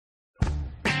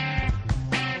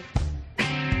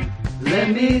Let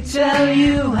me tell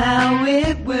you how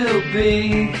it will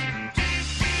be.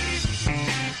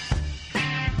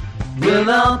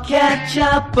 We'll all catch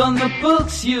up on the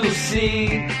books you'll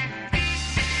see.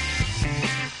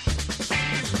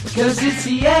 'Cause it's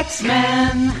the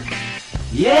X-Men.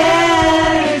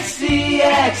 Yeah, it's the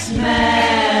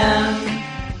X-Men.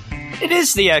 It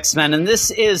is the X-Men, and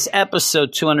this is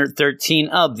episode 213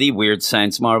 of the Weird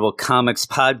Science Marvel Comics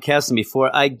podcast. And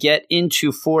before I get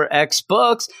into 4X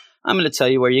Books, I'm going to tell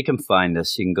you where you can find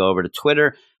us. You can go over to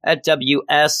Twitter at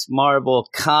WS Marvel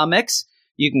Comics.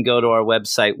 You can go to our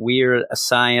website,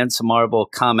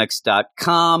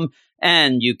 WeirdScienceMarvelComics.com,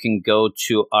 and you can go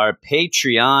to our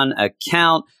Patreon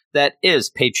account. That is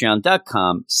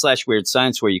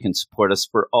patreon.com/WeirdScience, where you can support us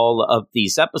for all of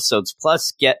these episodes,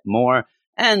 plus get more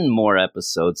and more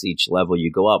episodes each level you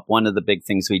go up. One of the big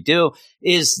things we do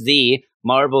is the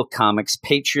Marvel Comics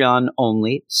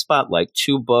Patreon-only Spotlight.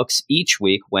 2 books each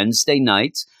week, Wednesday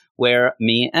nights, where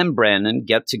me and Brandon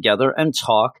get together and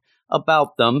talk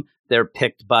about them. They're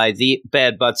picked by the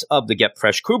bad butts of the Get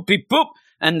Fresh crew. Beep boop.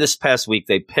 And this past week,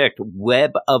 they picked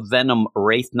Web of Venom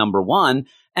Wraith #1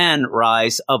 and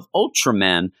Rise of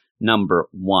Ultraman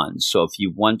 #1. So if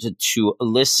you wanted to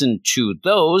listen to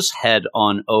those, head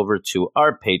on over to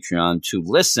our Patreon to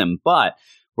listen. But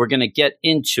we're going to get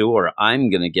into, or I'm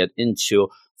going to get into,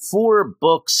 4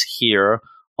 books here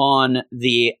on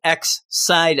the X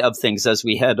side of things as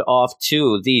we head off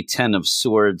to the Ten of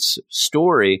Swords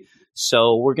story.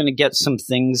 So we're going to get some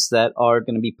things that are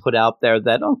going to be put out there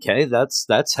that, okay,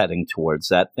 that's heading towards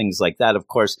that. Things like that. Of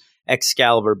course,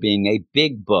 Excalibur being a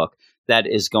big book that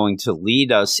is going to lead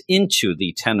us into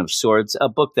the Ten of Swords, a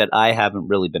book that I haven't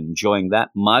really been enjoying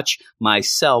that much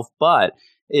myself, but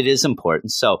it is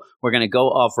important. So we're going to go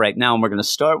off right now, and we're going to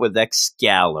start with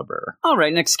Excalibur. All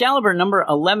right, and Excalibur number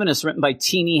 11 is written by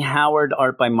Tini Howard,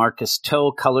 art by Marcus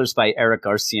To, colors by Eric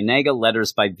Arcianega,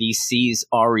 letters by VC's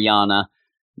Ariana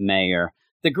Mayer.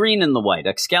 The green and the white.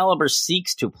 Excalibur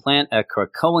seeks to plant a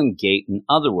Krakoan gate in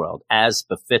Otherworld, as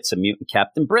befits a mutant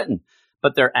Captain Britain.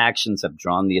 But their actions have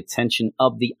drawn the attention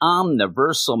of the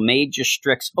Omniversal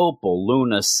Magistrix Opal,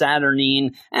 Luna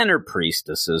Saturnine, and her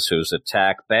priestesses, whose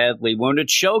attack badly wounded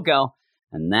Shogo.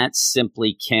 And that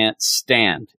simply can't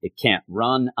stand. It can't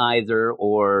run either,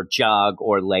 or jog,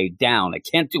 or lay down. It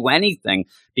can't do anything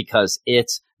because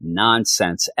it's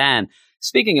nonsense. And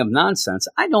speaking of nonsense,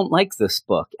 I don't like this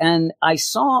book. And I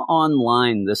saw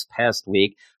online this past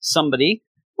week somebody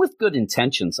with good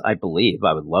intentions, I believe,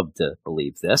 I would love to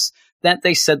believe this, that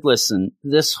they said, listen,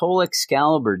 this whole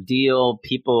Excalibur deal,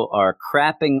 people are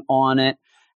crapping on it.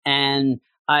 And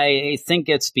I think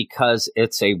it's because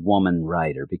it's a woman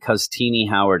writer, because Tini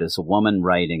Howard is a woman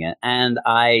writing it. And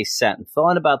I sat and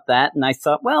thought about that, and I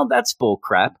thought, well, that's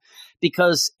bullcrap,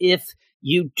 because if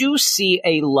you do see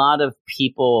a lot of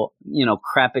people,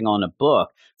 crapping on a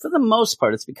book, for the most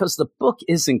part, it's because the book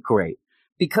isn't great,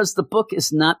 because the book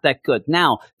is not that good.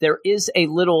 Now, there is a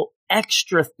little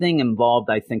extra thing involved,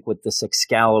 I think, with this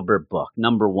Excalibur book.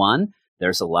 Number one,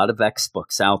 there's a lot of X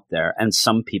books out there, and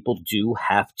some people do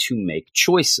have to make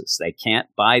choices. They can't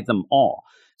buy them all.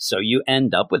 So you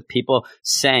end up with people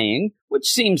saying, which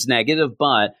seems negative,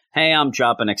 but hey, I'm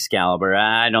dropping Excalibur.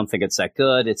 I don't think it's that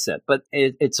good. But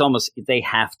it's almost, they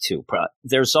have to.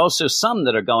 There's also some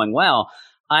that are going, well,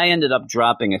 I ended up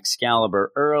dropping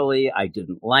Excalibur early. I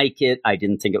didn't like it. I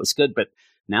didn't think it was good, but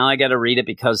now I got to read it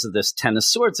because of this Ten of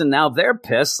Swords. And now they're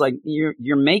pissed. Like,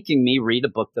 you're making me read a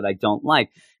book that I don't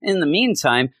like. In the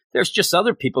meantime, there's just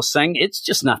other people saying it's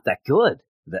just not that good.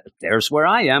 There's where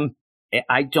I am.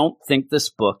 I don't think this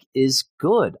book is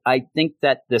good. I think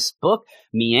that this book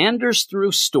meanders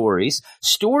through stories.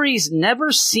 Stories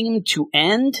never seem to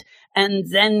end.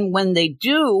 And then when they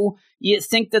do, you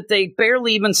think that they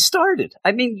barely even started.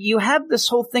 I mean, you have this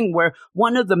whole thing where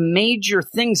one of the major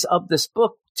things of this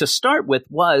book to start with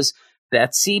was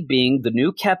Betsy being the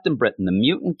new Captain Britain, the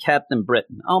mutant Captain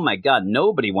Britain. Oh my God,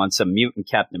 nobody wants a mutant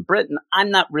Captain Britain.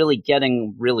 I'm not really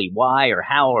getting why or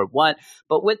how or what.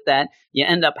 But with that, you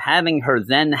end up having her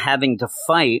then having to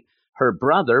fight her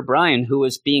brother, Brian, who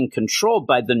is being controlled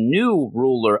by the new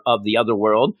ruler of the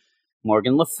Otherworld,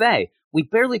 Morgan Le Fay. We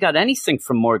barely got anything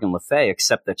from Morgan Le Fay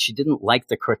except that she didn't like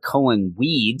the Krakoan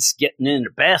weeds getting in her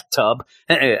bathtub,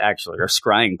 actually her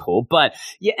scrying pool, but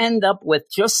you end up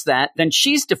with just that. Then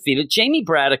she's defeated. Jamie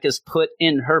Braddock is put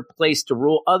in her place to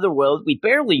rule Otherworld. We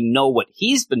barely know what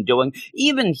he's been doing.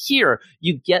 Even here,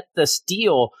 you get this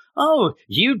deal. Oh,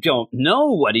 you don't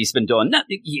know what he's been doing. No,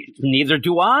 neither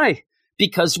do I.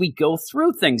 Because we go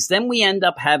through things. Then we end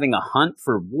up having a hunt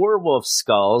for werewolf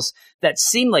skulls that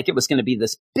seemed like it was going to be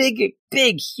this big,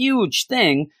 huge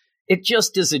thing. It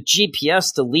just is a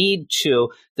GPS to lead to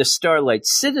the Starlight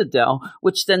Citadel,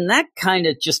 which then that kind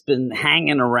of just been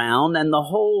hanging around. And the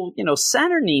whole,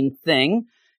 Saturnine thing,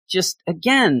 just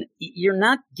again, you're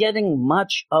not getting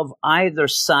much of either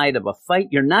side of a fight.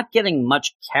 You're not getting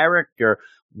much character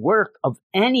work of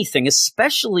anything,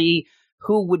 especially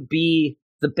who would be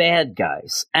the bad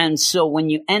guys. And so when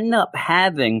you end up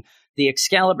having the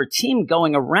Excalibur team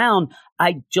going around,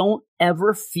 I don't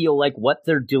ever feel like what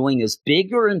they're doing is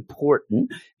big or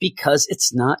important because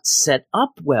it's not set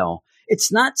up well.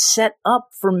 It's not set up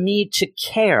for me to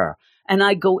care. And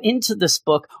I go into this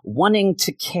book wanting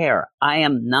to care. I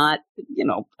am not,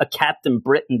 a Captain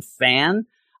Britain fan.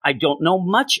 I don't know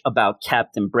much about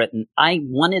Captain Britain. I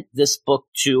wanted this book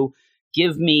to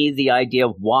give me the idea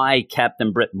of why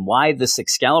Captain Britain, why this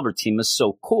Excalibur team is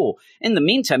so cool. In the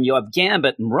meantime, you have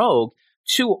Gambit and Rogue,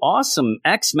 two awesome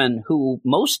X-Men who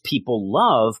most people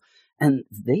love, and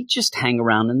they just hang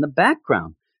around in the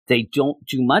background. They don't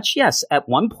do much. Yes, at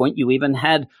one point you even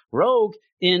had Rogue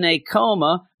in a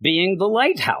coma being the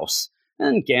lighthouse,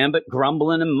 and Gambit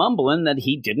grumbling and mumbling that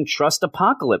he didn't trust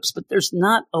Apocalypse. But there's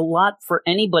not a lot for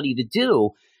anybody to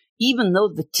do, even though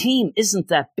the team isn't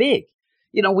that big.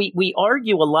 We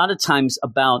argue a lot of times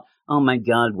about, oh my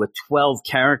God, with 12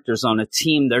 characters on a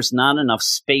team, there's not enough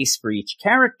space for each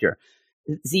character.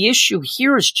 The issue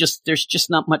here is there's just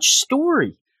not much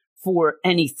story for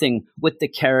anything with the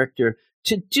character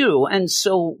to do. And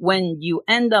so when you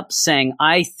end up saying,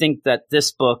 I think that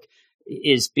this book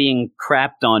is being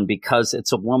crapped on because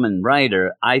it's a woman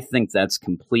writer, I think that's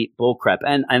complete bullcrap.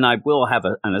 And I will have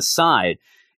an aside.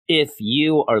 If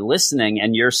you are listening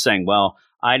and you're saying, well,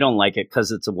 I don't like it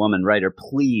because it's a woman writer,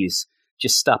 please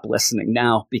just stop listening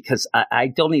now, because I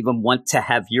don't even want to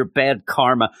have your bad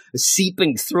karma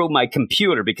seeping through my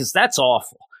computer, because that's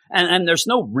awful. And there's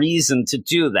no reason to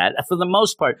do that. For the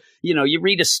most part, you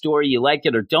read a story, you like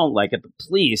it or don't like it, but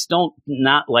please don't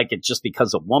not like it just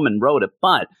because a woman wrote it.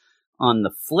 But on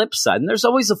the flip side, and there's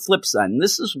always a flip side, and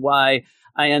this is why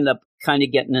I end up kind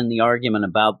of getting in the argument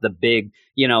about the big,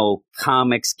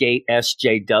 Comicsgate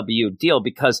SJW deal,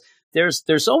 because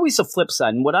there's always a flip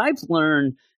side. And what I've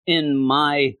learned in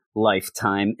my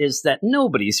lifetime is that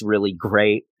nobody's really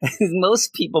great.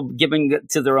 Most people giving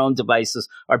to their own devices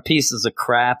are pieces of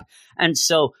crap. And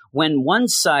so when one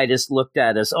side is looked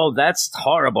at as, oh, that's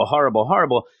horrible, horrible,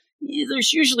 horrible,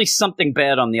 there's usually something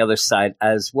bad on the other side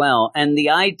as well. And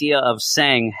the idea of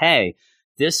saying, hey,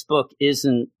 this book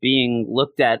isn't being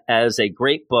looked at as a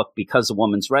great book because a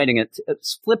woman's writing it,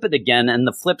 flip it again. And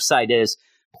the flip side is,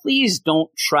 please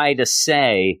don't try to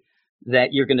say that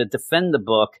you're going to defend the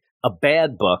book, a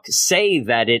bad book. Say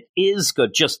that it is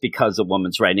good just because a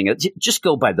woman's writing it. Just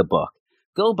go by the book.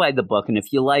 Go by the book. And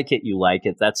if you like it, you like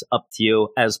it. That's up to you.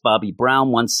 As Bobby Brown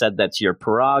once said, that's your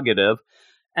prerogative.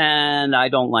 And I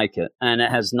don't like it. And it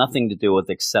has nothing to do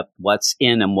with except what's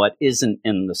in and what isn't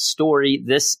in the story.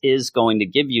 This is going to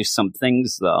give you some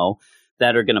things, though,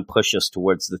 that are going to push us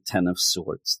towards the Ten of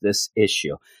Swords, this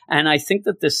issue. And I think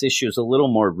that this issue is a little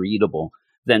more readable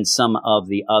than some of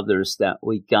the others that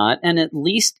we got. And at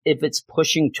least if it's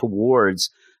pushing towards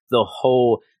the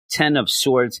whole Ten of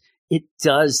Swords, it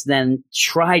does then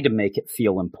try to make it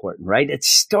feel important, right? It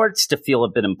starts to feel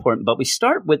a bit important, but we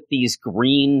start with these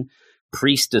green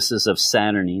priestesses of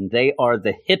Saturnine. They are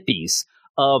the hippies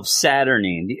of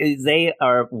Saturnine. They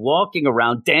are walking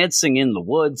around, dancing in the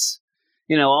woods,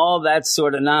 all that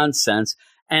sort of nonsense.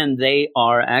 And they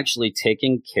are actually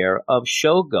taking care of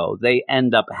Shogo. They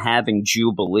end up having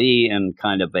Jubilee in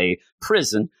kind of a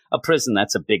prison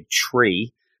that's a big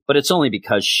tree, but it's only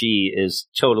because she is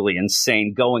totally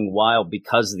insane, going wild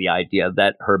because of the idea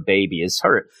that her baby is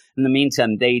hurt. In the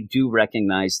meantime, they do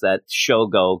recognize that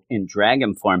Shogo in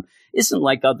dragon form isn't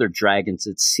like other dragons.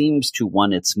 It seems to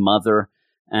want its mother,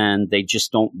 and they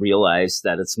just don't realize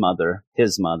that its mother,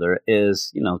 his mother,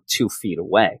 is, 2 feet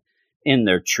away in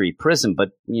their tree prison. But,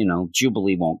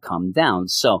 Jubilee won't come down.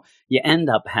 So you end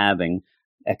up having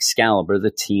Excalibur,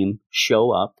 the team,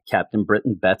 show up, Captain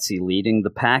Britain, Betsy leading the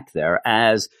pack there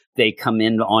as they come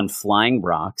in on flying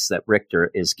rocks that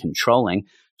Richter is controlling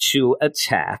to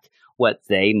attack what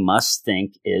they must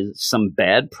think is some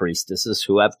bad priestesses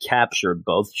who have captured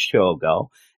both Shogo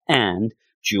and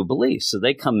Jubilee. So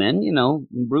they come in,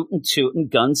 rootin' tootin',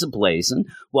 guns a-blazing,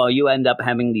 while you end up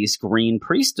having these green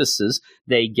priestesses.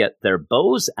 They get their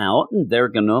bows out and they're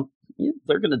gonna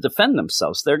defend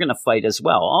themselves. They're gonna fight as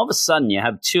well. All of a sudden, you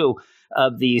have 2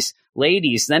 of these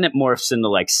ladies. Then it morphs into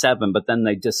like 7, but then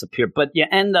they disappear. But you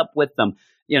end up with them.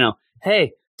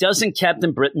 Hey, doesn't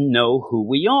Captain Britain know who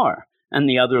we are? And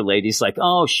the other lady's like,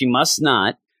 oh, she must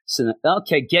not. So,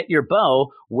 okay, get your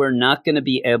bow. We're not going to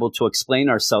be able to explain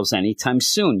ourselves anytime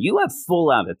soon. You have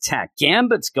full out attack.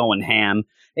 Gambit's going ham.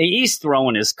 He's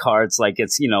throwing his cards like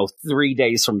it's, 3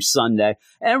 days from Sunday.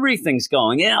 Everything's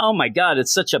going, oh my God,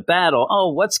 it's such a battle.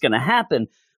 Oh, what's going to happen?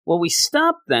 Well, we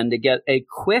stopped then to get a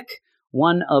quick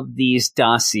one of these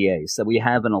dossiers that we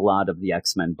have in a lot of the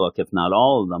X-Men book, if not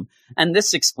all of them. And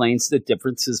this explains the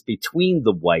differences between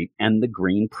the white and the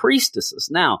green priestesses.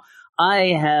 Now, I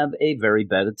have a very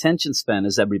bad attention span,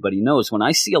 as everybody knows. When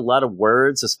I see a lot of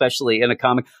words, especially in a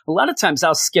comic, a lot of times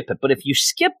I'll skip it. But if you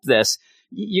skip this,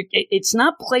 it's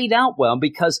not played out well,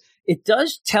 because it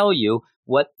does tell you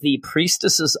what the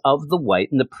priestesses of the white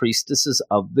and the priestesses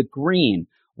of the green,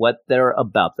 what they're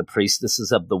about. The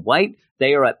priestesses of the white,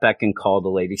 they are at beck and call to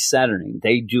Lady Saturnine.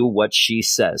 They do what she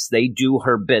says. They do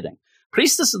her bidding.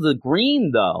 Priestesses of the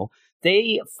green, though,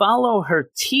 they follow her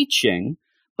teaching,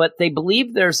 but they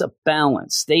believe there's a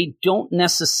balance. They don't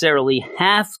necessarily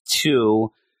have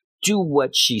to do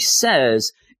what she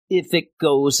says if it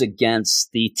goes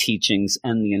against the teachings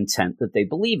and the intent that they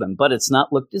believe in. But it's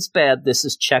not looked as bad. This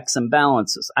is checks and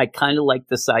balances. I kind of like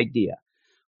this idea.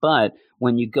 But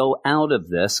when you go out of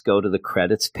this, go to the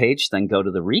credits page, then go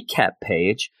to the recap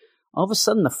page, all of a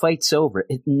sudden the fight's over.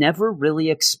 It never really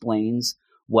explains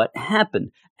what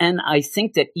happened. And I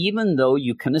think that even though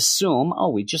you can assume,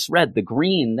 we just read the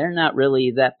green, they're not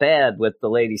really that bad with the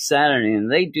Lady Saturnine,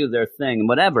 and they do their thing and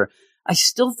whatever, I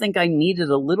still think I needed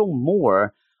a little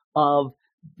more of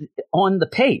on the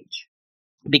page,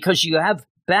 because you have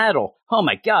battle. Oh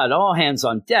my God, all hands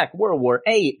on deck, World War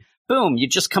VIII. Boom, you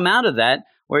just come out of that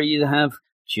where you have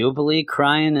Jubilee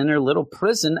crying in her little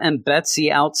prison and Betsy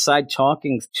outside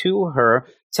talking to her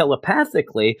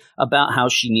telepathically about how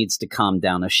she needs to calm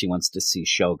down if she wants to see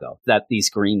Shogo, that these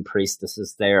green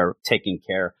priestesses, they're taking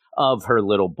care of her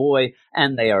little boy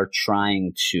and they are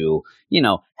trying to,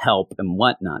 help and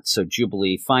whatnot. So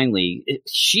Jubilee finally,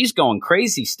 she's going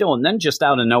crazy still, and then just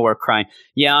out of nowhere crying,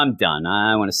 yeah, I'm done.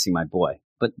 I want to see my boy.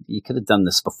 But you could have done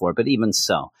this before, but even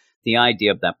so, the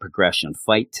idea of that progression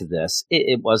fight to this,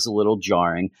 it was a little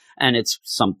jarring, and it's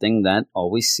something that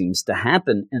always seems to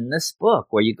happen in this book,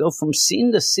 where you go from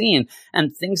scene to scene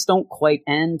and things don't quite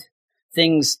end.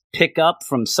 Things pick up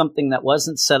from something that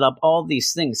wasn't set up, all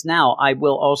these things. Now, I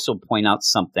will also point out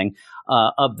something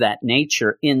of that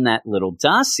nature in that little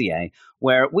dossier,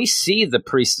 where we see the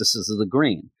priestesses of the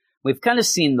green. We've kind of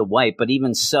seen the white, but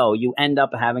even so, you end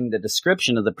up having the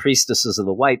description of the priestesses of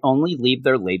the white only leave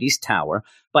their lady's tower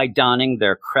by donning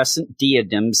their crescent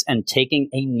diadems and taking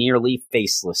a nearly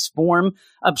faceless form,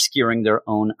 obscuring their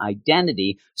own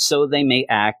identity, so they may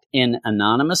act in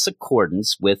anonymous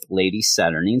accordance with Lady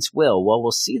Saturnine's will. Well,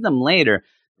 we'll see them later.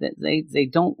 They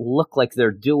don't look like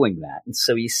they're doing that. And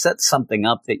so you set something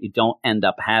up that you don't end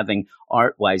up having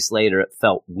art-wise later. It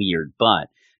felt weird, but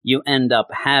you end up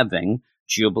having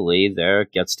Jubilee there,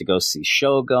 gets to go see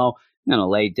Shogo. I'm going to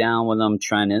lay down with him,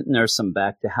 trying to nurse him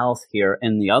back to health here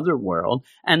in the other world.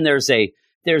 And there's a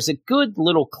good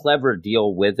little clever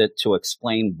deal with it to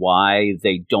explain why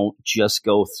they don't just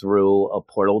go through a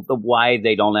portal, why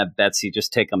they don't have Betsy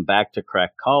just take him back to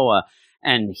Krakoa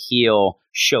and heal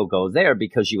Shogo there,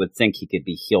 because you would think he could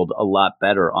be healed a lot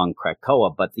better on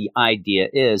Krakoa. But the idea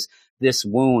is this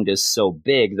wound is so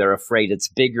big, they're afraid it's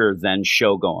bigger than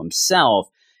Shogo himself.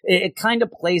 It kind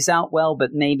of plays out well,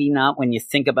 but maybe not when you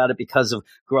think about it, because of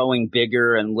growing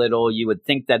bigger and little. You would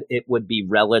think that it would be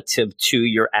relative to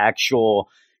your actual,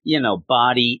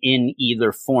 body in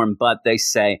either form. But they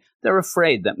say they're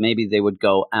afraid that maybe they would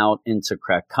go out into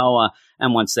Krakoa,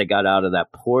 and once they got out of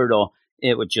that portal,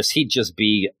 he'd just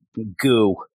be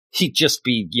goo. He'd just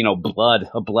be, blood,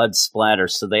 a blood splatter.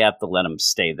 So they have to let him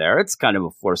stay there. It's kind of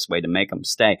a forced way to make him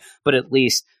stay. But at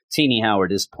least Teenie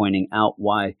Howard is pointing out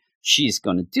why she's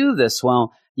going to do this.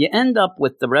 Well, you end up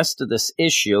with the rest of this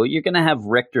issue. You're going to have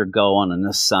Richter go on an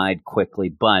aside quickly,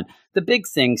 but the big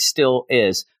thing still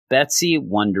is Betsy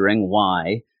wondering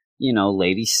why,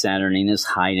 Lady Saturnine is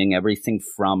hiding everything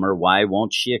from her. Why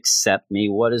won't she accept me?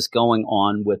 What is going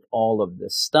on with all of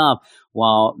this stuff?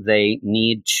 While they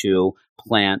need to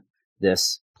plant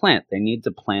this plant. They need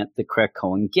to plant the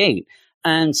Krakoan gate.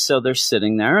 And so they're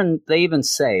sitting there, and they even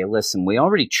say, listen, we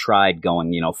already tried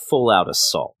going, full out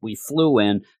assault. We flew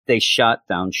in, they shot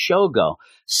down Shogo,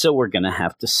 so we're going to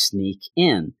have to sneak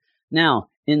in. Now,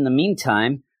 in the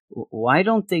meantime, why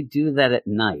don't they do that at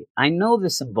night? I know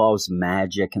this involves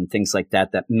magic and things like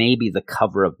that maybe the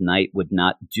cover of night would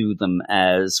not do them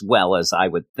as well as I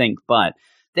would think, but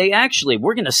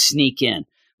we're going to sneak in.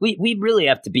 We really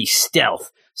have to be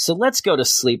stealth. So let's go to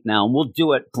sleep now, and we'll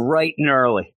do it bright and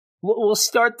early. We'll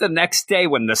start the next day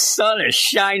when the sun is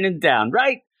shining down,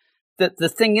 right? the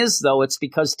thing is, though, it's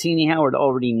because Teenie Howard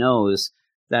already knows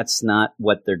that's not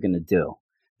what they're going to do.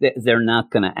 They're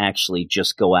not going to actually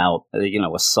just go out,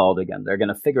 assault again. They're going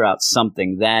to figure out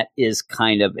something that is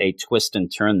kind of a twist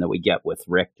and turn that we get with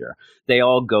Richter. They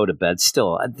all go to bed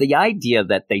still. The idea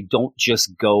that they don't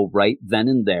just go right then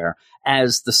and there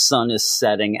as the sun is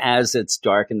setting, as it's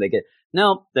dark, and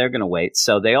they're going to wait.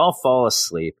 So they all fall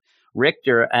asleep.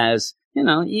 Richter, as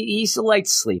he's a light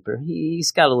sleeper.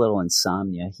 He's got a little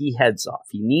insomnia. He heads off.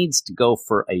 He needs to go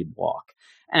for a walk.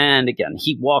 And again,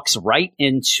 he walks right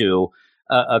into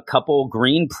a couple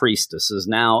green priestesses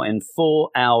now in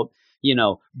full out,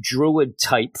 druid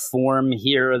type form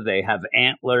here. They have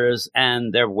antlers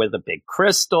and they're with a big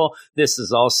crystal. This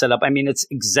is all set up. I mean, it's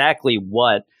exactly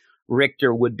what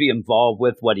Richter would be involved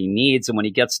with, what he needs. And when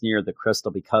he gets near the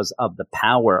crystal, because of the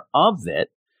power of it,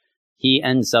 he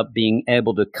ends up being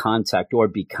able to contact or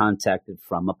be contacted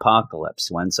from Apocalypse,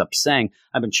 who ends up saying,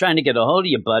 I've been trying to get a hold of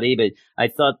you, buddy, but I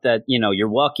thought that, your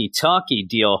walkie-talkie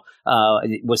deal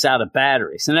was out of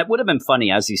batteries. And it would have been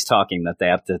funny as he's talking that they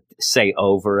have to say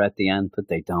over at the end, but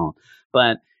they don't.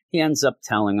 But he ends up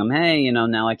telling him, hey,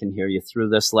 now I can hear you through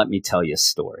this. Let me tell you a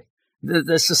story.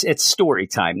 It's story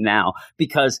time now,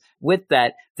 because with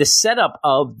that, the setup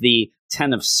of the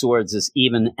 10 of Swords is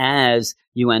even as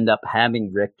you end up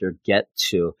having Richter get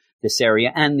to this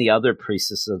area and the other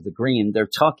priestesses of the green, they're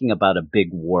talking about a big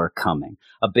war coming,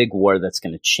 a big war that's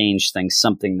going to change things,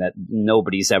 something that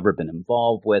nobody's ever been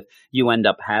involved with. You end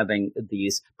up having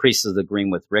these priestesses of the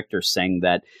green with Richter saying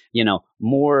that,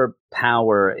 more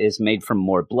power is made from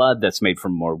more blood, that's made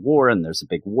from more war, and there's a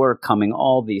big war coming.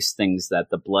 All these things that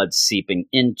the blood seeping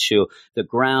into the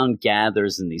ground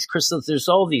gathers in these crystals. There's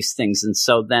all these things. And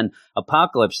so then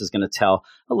Apocalypse is going to tell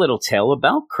a little tale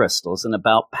about crystals and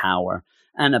about power,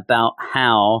 and about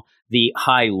how the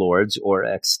High Lords or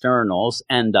externals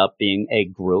end up being a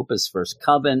group as First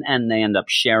Coven, and they end up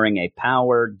sharing a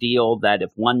power deal that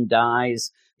if one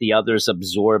dies, the others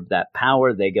absorb that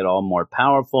power. They get all more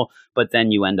powerful. But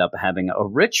then you end up having a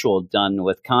ritual done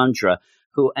with Kandra,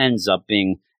 who ends up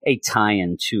being a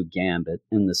tie-in to Gambit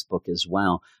in this book as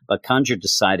well. But Kandra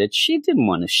decided she didn't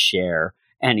want to share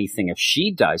anything if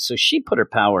she dies. So she put her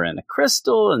power in a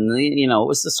crystal, and, it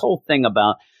was this whole thing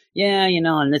about,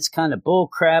 and it's kind of bull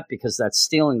crap because that's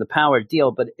stealing the power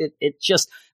deal. But it just,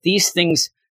 these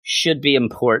things should be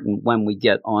important when we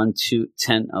get on to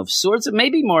 10 of Swords. It may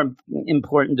be more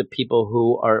important to people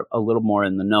who are a little more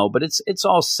in the know, but it's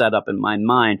all set up in my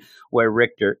mind where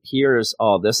Richter hears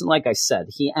all this. And like I said,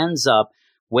 he ends up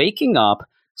waking up,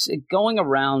 going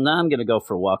around. I'm going to go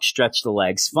for a walk, stretch the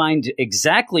legs, find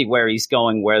exactly where he's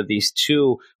going, where these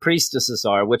two priestesses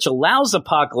are, which allows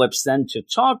Apocalypse then to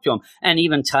talk to him, and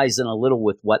even ties in a little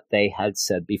with what they had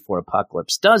said before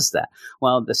Apocalypse does that.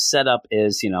 Well, the setup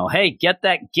is, hey, get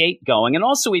that gate going. And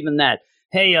also even that,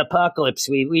 hey, Apocalypse,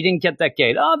 we didn't get that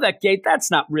gate. Oh, that gate,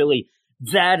 that's not really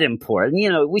that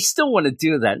important. We still want to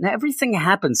do that. And everything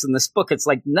happens in this book. It's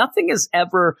like nothing is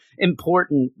ever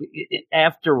important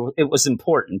after it was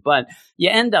important. But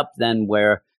you end up then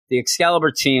where the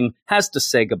Excalibur team has to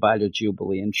say goodbye to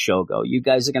Jubilee and Shogo. You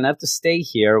guys are going to have to stay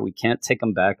here. We can't take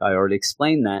them back. I already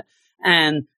explained that.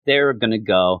 And they're going to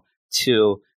go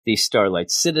to the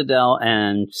Starlight Citadel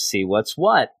and see what's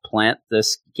what. Plant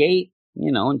this gate,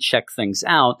 and check things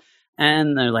out.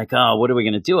 And they're like, oh, what are we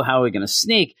going to do? How are we going to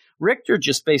sneak? Richter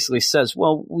just basically says,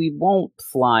 well, we won't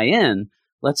fly in.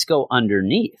 Let's go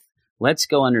underneath. Let's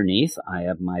go underneath. I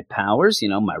have my powers,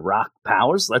 my rock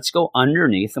powers. Let's go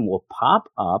underneath and we'll pop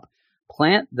up,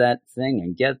 plant that thing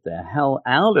and get the hell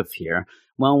out of here.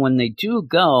 Well, when they do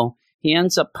go, he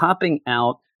ends up popping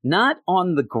out not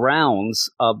on the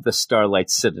grounds of the Starlight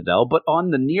Citadel, but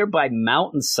on the nearby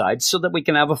mountainside so that we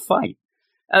can have a fight.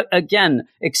 Again,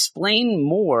 explain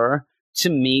more to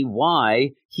me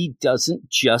why he doesn't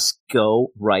just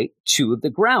go right to the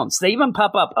grounds. They even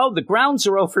pop up, oh, the grounds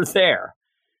are over there.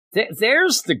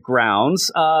 There's the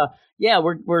grounds.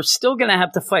 We're still going to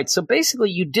have to fight. So basically,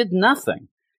 you did nothing.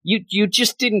 You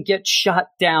just didn't get shot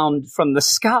down from the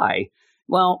sky.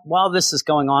 Well, while this is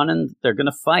going on, and they're going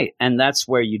to fight. And that's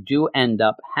where you do end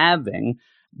up having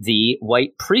the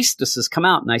white priestesses come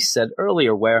out. And I said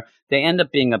earlier where they end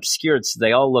up being obscured, so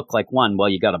they all look like one. Well,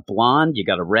 you got a blonde, you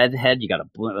got a redhead, you got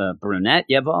a brunette,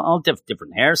 you have all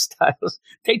different hairstyles.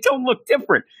 They don't look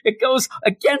different. It goes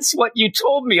against what you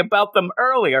told me about them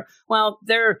earlier. Well,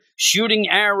 they're shooting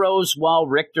arrows while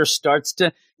Richter starts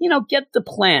to, get the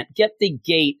plant, get the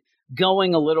gate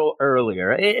going a little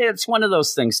earlier. It's one of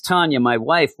those things. Tanya, my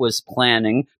wife, was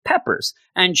planting peppers,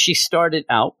 and she started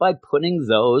out by putting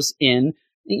those in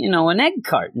an egg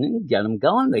carton and get them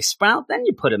going. They sprout, then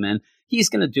you put them in. he's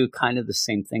going to do kind of the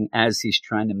same thing as he's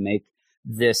trying to make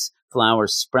this flower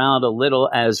sprout a little,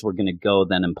 as we're going to go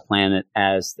then and plant it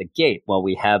as the gate. Well,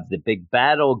 we have the big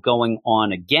battle going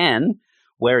on again,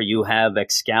 where you have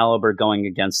Excalibur going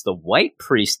against the white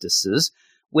priestesses,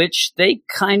 which they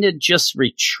kind of just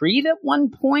retreat at one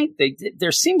point.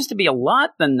 There seems to be a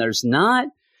lot, then there's not.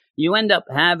 You end up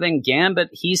having Gambit,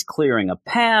 he's clearing a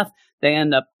path. They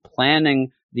end up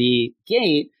planning the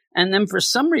gate. And then for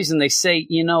some reason they say,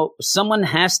 someone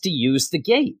has to use the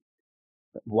gate.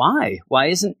 Why? Why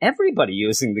isn't everybody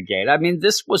using the gate? I mean,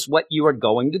 this was what you were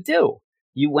going to do.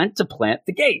 You went to plant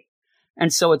the gate.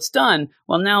 And so it's done.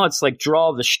 Well, now it's like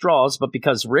draw the straws. But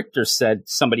because Richter said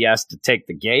somebody has to take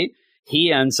the gate,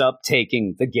 he ends up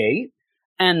taking the gate.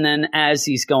 And then as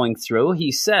he's going through,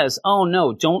 he says, oh,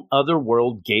 no, don't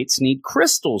otherworld gates need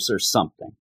crystals or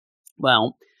something?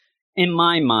 Well, in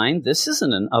my mind, this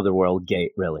isn't an otherworld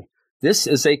gate, really. This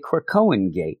is a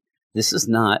Krakoan gate. This is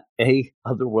not a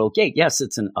otherworld gate. Yes,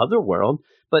 it's an otherworld,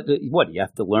 but what, you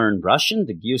have to learn Russian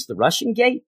to use the Russian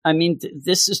gate? I mean,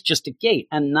 this is just a gate,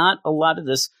 and not a lot of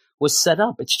this was set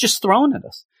up. It's just thrown at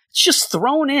us. It's just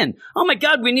thrown in. Oh, my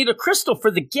God, we need a crystal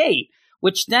for the gate,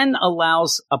 which then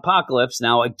allows Apocalypse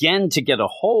now again to get a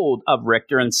hold of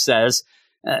Richter and says,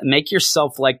 make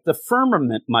yourself like the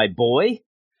firmament, my boy,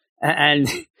 and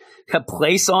a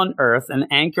place on earth, an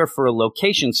anchor for a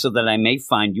location so that I may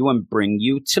find you and bring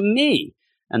you to me.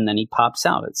 And then he pops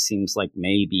out. It seems like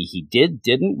maybe he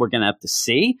didn't. We're going to have to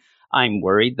see. I'm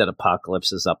worried that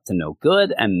Apocalypse is up to no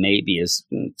good, and maybe is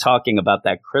talking about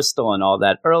that crystal and all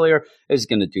that earlier is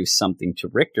going to do something to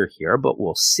Richter here, but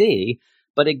we'll see.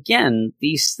 But again,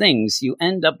 these things, you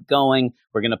end up going,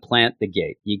 we're going to plant the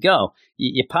gate. You go,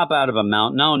 you pop out of a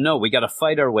mountain. No, we got to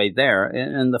fight our way there.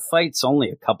 And the fight's only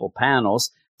a couple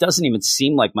panels. Doesn't even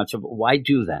seem like much of it. Why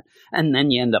do that? And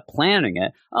then you end up planning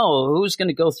it. Oh, who's going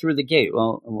to go through the gate?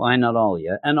 Well, why not all of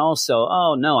you? And also,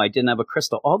 oh, no, I didn't have a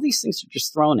crystal. All these things are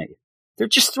just thrown at you. They're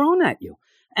just thrown at you.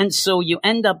 And so you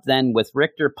end up then with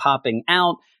Richter popping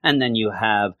out, and then you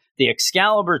have the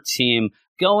Excalibur team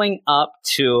going up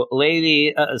to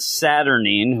Lady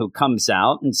Saturnine, who comes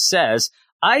out and says,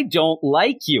 I don't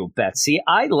like you, Betsy.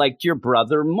 I liked your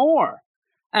brother more.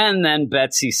 And then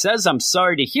Betsy says, I'm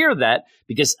sorry to hear that,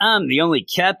 because I'm the only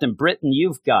Captain Britain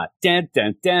you've got. Dun,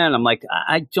 dun, dun. I'm like,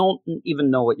 I don't even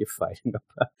know what you're fighting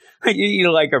about. you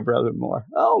like her brother more.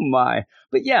 Oh, my.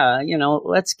 But yeah,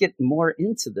 let's get more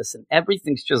into this. And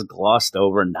everything's just glossed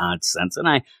over nonsense. And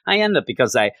I end up,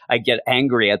 because I get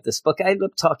angry at this book, I end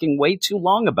up talking way too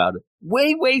long about it.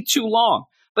 Way too long.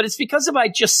 But it's because if I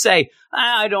just say,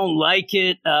 I don't like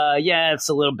it, it's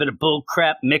a little bit of bull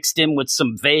crap mixed in with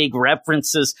some vague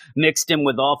references, mixed in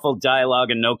with awful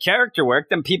dialogue and no character work,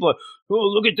 then people are, oh,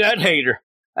 look at that hater.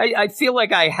 I feel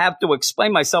like I have to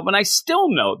explain myself, and I still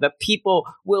know that people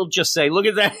will just say, look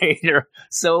at that hater.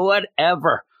 So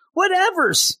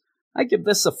whatevers. I give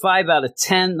this a 5 out of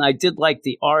 10. I did like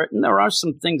the art, and there are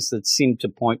some things that seem to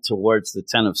point towards the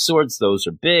 10 of Swords. Those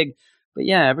are big. But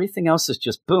yeah, everything else is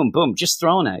just boom, boom, just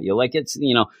thrown at you. Like it's,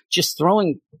 just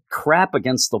throwing crap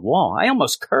against the wall. I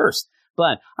almost cursed,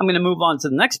 but I'm going to move on to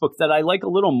the next book that I like a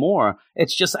little more.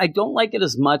 It's just, I don't like it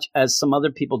as much as some other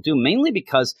people do, mainly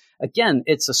because, again,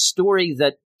 it's a story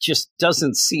that just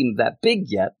doesn't seem that big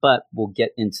yet, but we'll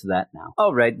get into that now.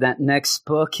 All right, that next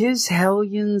book is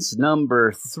Hellions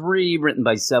number 3, written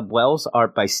by Zeb Wells,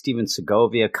 art by Steven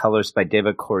Segovia, colors by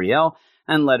David Coriel,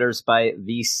 and letters by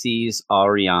VC's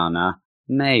Ariana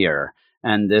Mayer.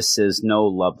 And this is No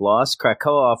Love Lost.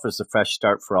 Krakoa offers a fresh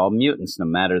start for all mutants, no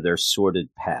matter their sordid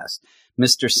past.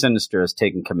 Mr. Sinister has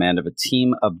taken command of a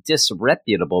team of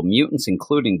disreputable mutants,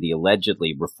 including the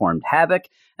allegedly reformed Havoc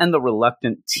and the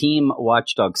reluctant team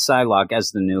watchdog Psylocke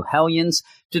as the new Hellions,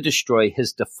 to destroy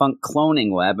his defunct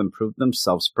cloning lab and prove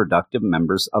themselves productive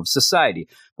members of society.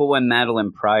 But when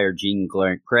Madeline Pryor, Jean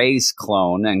Grey's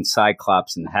clone, and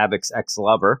Cyclops and Havoc's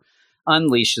ex-lover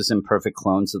unleashes imperfect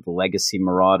clones of the Legacy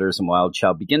Marauders, and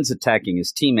Wildchild begins attacking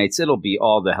his teammates, it'll be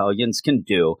all the Hellions can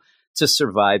do to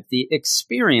survive the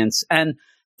experience. And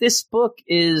this book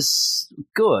is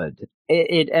good.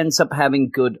 It ends up having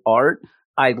good art.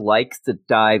 I like the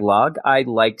dialogue. I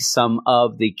like some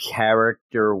of the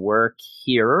character work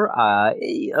here.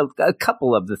 A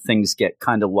couple of the things get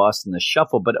kind of lost in the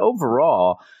shuffle, but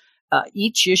overall,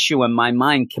 each issue in my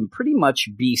mind can pretty much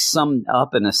be summed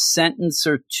up in a sentence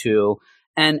or two,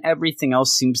 and everything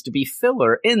else seems to be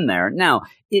filler in there. Now,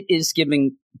 it is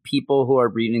giving people who are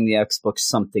reading the X books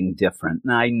something different.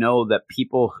 And I know that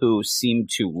people who seem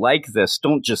to like this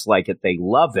don't just like it, they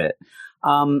love it.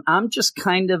 I'm just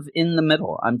kind of in the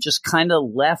middle. I'm just kind of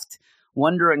left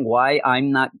wondering why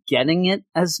I'm not getting it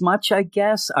as much, I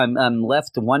guess. I'm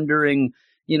left wondering,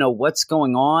 what's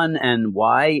going on and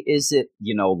why is it,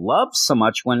 loved so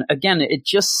much when, again, it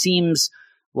just seems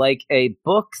like a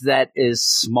book that is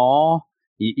small.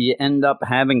 You end up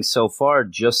having so far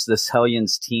just this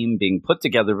Hellions team being put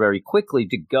together very quickly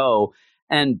to go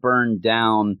and burn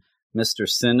down Mr.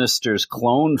 Sinister's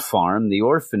clone farm, the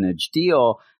orphanage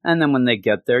deal. And then when they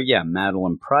get there,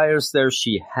 Madeline Pryor's there.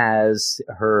 She has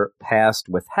her past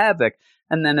with Havoc.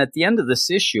 And then at the end of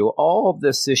this issue, all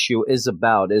this issue is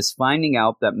about is finding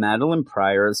out that Madeline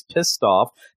Pryor is pissed off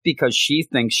because she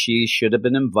thinks she should have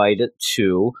been invited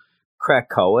to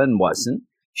Krakoa and wasn't.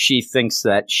 She thinks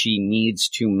that she needs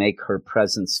to make her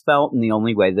presence felt, and the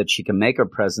only way that she can make her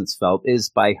presence felt is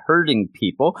by hurting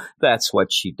people. That's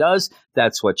what she does.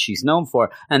 That's what she's known for,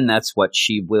 and that's what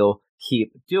she will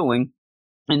keep doing.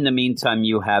 In the meantime,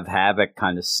 you have Havoc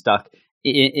kind of stuck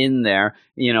in there,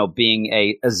 being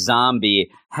a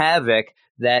zombie Havoc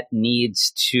that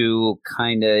needs to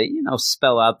kind of,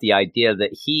 spell out the idea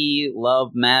that he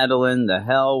loved Madeline, the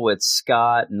hell with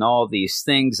Scott and all these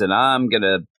things, and I'm going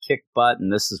to kick butt,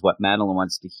 and this is what Madeline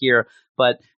wants to hear.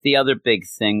 But the other big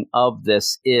thing of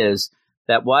this is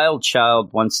that Wild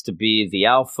Child wants to be the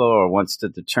alpha or wants to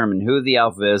determine who the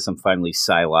alpha is, and finally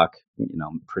Psylocke,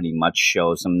 pretty much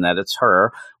shows him that it's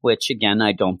her, which, again,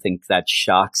 I don't think that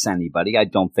shocks anybody. I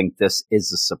don't think this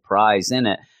is a surprise in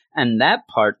it. And that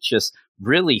part just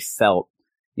really felt,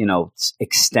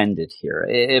 extended here.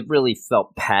 It really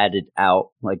felt padded out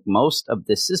like most of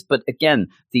this is. But again,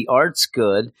 the art's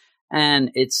good.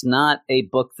 And it's not a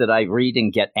book that I read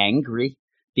and get angry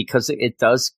because it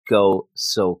does go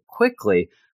so quickly.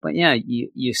 But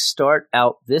you start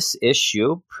out this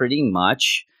issue pretty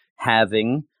much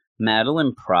having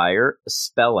Madeline Pryor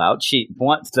spell out.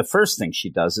 The first thing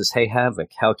she does is, "Hey, Havoc,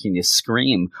 how can you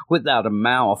scream without a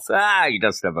mouth?" He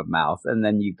doesn't have a mouth. And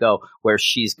then you go where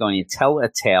she's going to tell a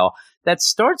tale that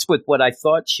starts with what I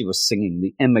thought she was singing,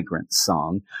 the Immigrant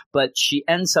Song. But she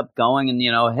ends up going and,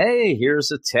 "Hey,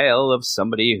 here's a tale of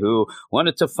somebody who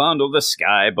wanted to fondle the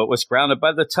sky, but was grounded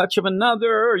by the touch of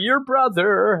another, your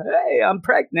brother. Hey, I'm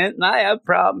pregnant and I have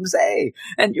problems. Hey,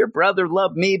 and your brother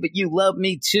loved me, but you love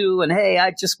me too. And hey,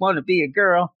 I just want to be a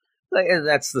girl."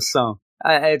 That's the song.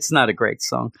 It's not a great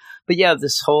song. But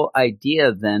this whole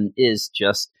idea then is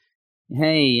just,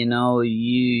 hey,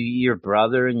 your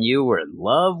brother and you were in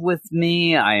love with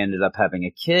me. I ended up having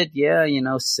a kid.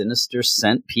 Sinister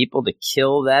sent people to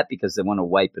kill that because they want to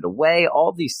wipe it away.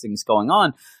 All these things going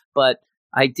on. But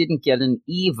I didn't get an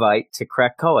Evite to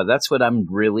Krakoa. That's what I'm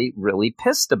really, really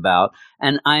pissed about.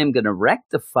 And I am going to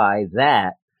rectify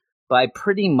that by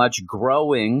pretty much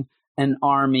growing an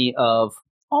army of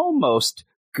almost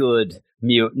good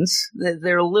mutants.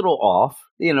 They're a little off.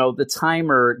 The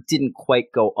timer didn't quite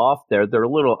go off there. They're a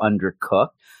little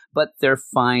undercooked, but they're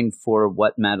fine for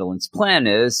what Madeline's plan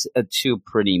is to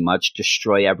pretty much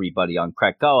destroy everybody on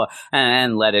Krakoa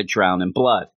and let it drown in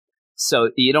blood.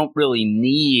 So you don't really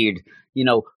need,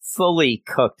 fully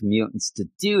cooked mutants to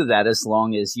do that as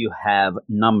long as you have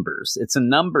numbers. It's a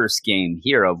numbers game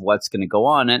here of what's going to go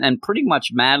on. And pretty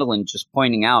much Madeline just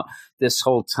pointing out this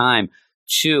whole time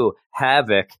to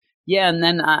Havoc, and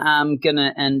then I'm going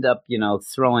to end up,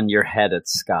 throwing your head at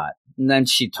Scott. And then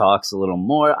she talks a little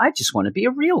more. "I just want to be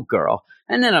a real girl.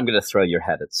 And then I'm going to throw your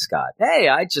head at Scott. Hey,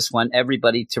 I just want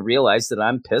everybody to realize that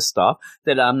I'm pissed off,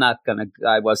 that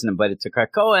I wasn't invited to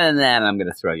Krakoa, and then I'm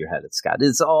going to throw your head at Scott."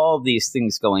 It's all these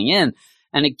things going in.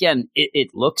 And again, it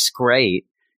looks great.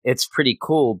 It's pretty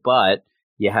cool, but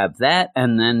you have that,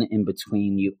 and then in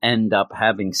between, you end up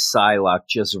having Psylocke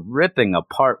just ripping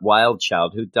apart Wild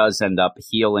Child, who does end up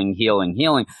healing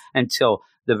until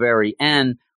the very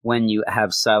end, when you have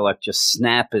Psylocke just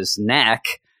snap his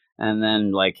neck, and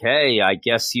then hey, I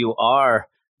guess you are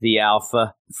the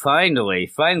alpha.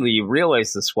 Finally, you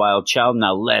realize this, Wild Child.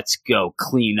 Now let's go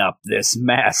clean up this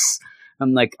mess.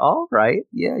 I'm like, all right,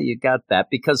 you got that.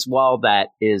 Because while that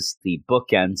is the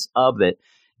bookends of it,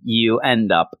 you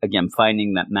end up, again,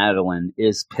 finding that Madeline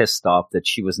is pissed off that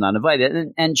she was not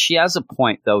invited. And she has a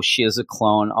point, though. She is a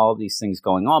clone, all these things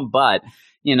going on. But,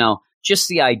 just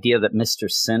the idea that Mr.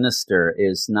 Sinister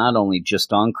is not only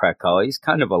just on Krakoa, he's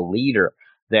kind of a leader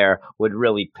there, would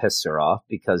really piss her off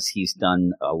because he's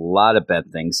done a lot of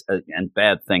bad things and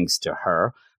bad things to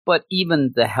her. But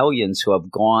even the Hellions who have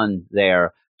gone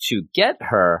there to get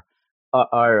her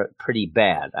are pretty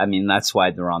bad. I mean, that's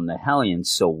why they're on the Hellions.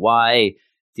 So why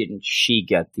didn't she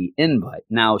get the invite?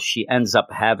 Now she ends up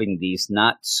having these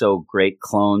not so great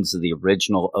clones of the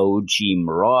original OG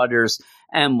Marauders.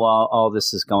 And while all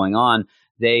this is going on,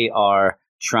 they are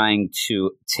trying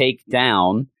to take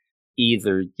down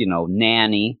either,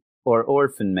 nanny or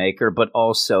orphan maker, but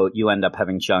also you end up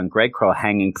having John Greycrow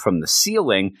hanging from the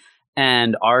ceiling,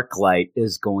 and Arclight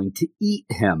is going to eat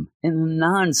him in a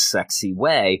non-sexy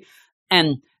way.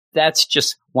 And that's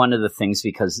just one of the things,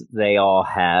 because they all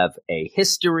have a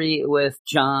history with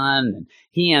John, and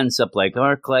he ends up like,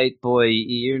 Arclight, boy,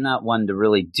 you're not one to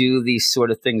really do these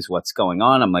sort of things. What's going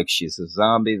on? I'm like, she's a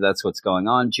zombie. That's what's going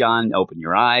on, John. Open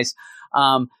your eyes.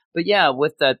 But yeah,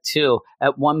 with that too,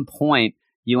 at one point,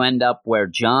 you end up where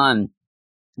John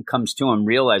comes to him,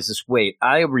 realizes, wait,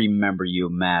 I remember you,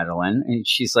 Madeline. And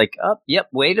she's like, oh, yep,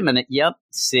 wait a minute. Yep,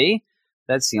 see?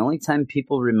 That's the only time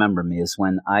people remember me, is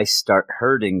when I start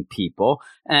hurting people,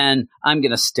 and I'm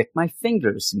going to stick my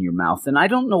fingers in your mouth. And I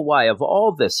don't know why. Of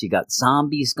all this, you got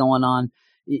zombies going on.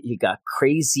 You got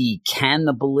crazy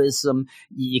cannibalism.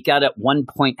 You got at one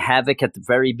point Havoc at the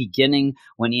very beginning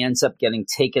when he ends up getting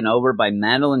taken over by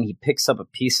Madeline. He picks up a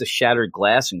piece of shattered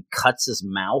glass and cuts his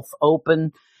mouth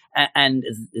open. And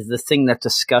the thing that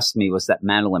disgusted me was that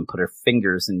Madeline put her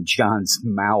fingers in John's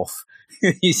mouth.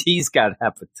 He's got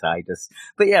hepatitis.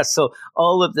 But yeah, so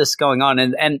all of this going on.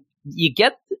 And you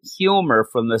get humor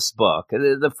from this book.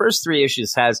 The first 3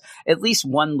 issues has at least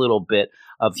one little bit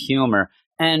of humor.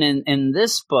 And in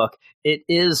this book, it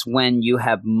is when you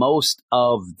have most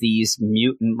of these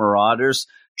mutant marauders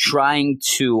trying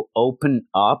to open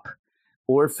up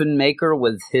Orphan Maker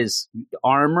with his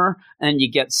armor, and you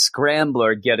get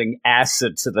Scrambler getting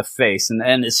acid to the face,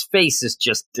 and his face is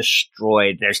just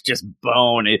destroyed. There's just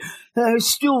bone. I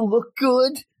still look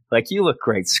good. Like, you look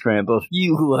great, Scrambler.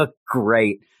 You look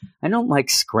great. I don't like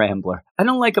Scrambler. I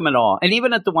don't like him at all. And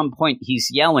even at the one point, he's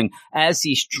yelling as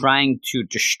he's trying to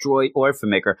destroy Orphan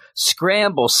Maker,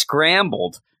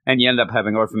 scrambled. And you end up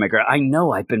having Orphan Maker. I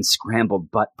know I've been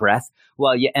scrambled butt breath.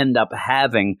 Well, you end up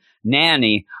having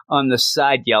Nanny on the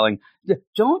side yelling,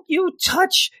 don't you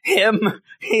touch him.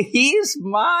 He's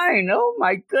mine. Oh,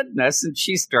 my goodness. And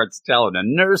she starts telling a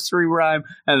nursery rhyme,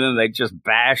 and then they just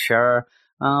bash her.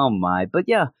 Oh, my. But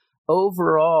yeah,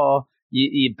 overall,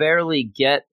 you barely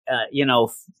get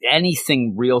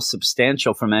anything real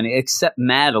substantial from any, except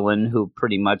Madeline, who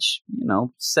pretty much,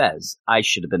 says, I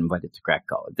should have been invited to Crack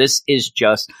College. This is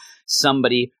just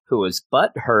somebody who is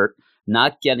butt hurt,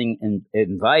 not getting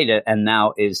invited, and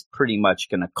now is pretty much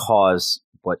going to cause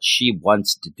what she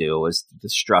wants to do, is the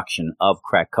destruction of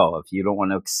Krakoa. If you don't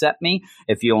want to accept me,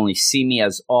 if you only see me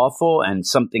as awful and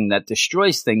something that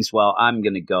destroys things, well, I'm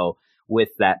going to go with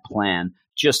that plan,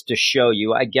 just to show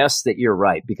you, I guess, that you're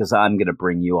right, because I'm going to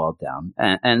bring you all down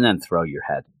and then throw your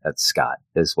head at Scott,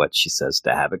 is what she says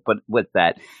to Havoc. But with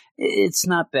that, it's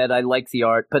not bad. I like the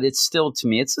art, but it's still, to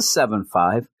me, it's a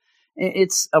 7.5.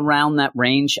 It's around that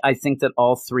range. I think that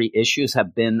all 3 issues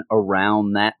have been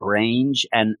around that range.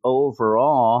 And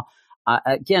overall,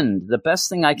 again, the best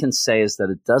thing I can say is that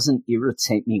it doesn't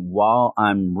irritate me while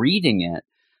I'm reading it,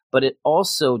 but it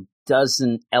also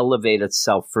doesn't elevate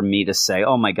itself for me to say,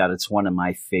 oh my God, it's one of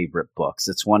my favorite books.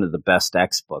 It's one of the best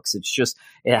X books. It's just,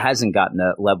 it hasn't gotten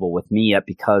that level with me yet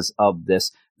because of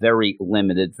this very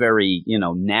limited, very,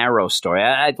 narrow story.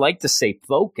 I'd like to say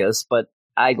focus, but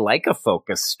I like a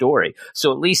focused story.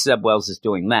 So at least Zeb Wells is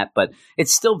doing that, but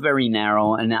it's still very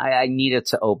narrow, and I need it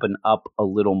to open up a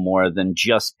little more than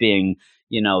just being,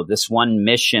 this one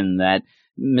mission that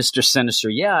Mr. Sinister,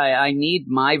 I need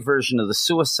my version of the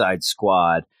Suicide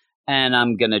Squad, and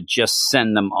I'm going to just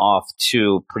send them off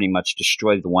to pretty much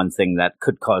destroy the one thing that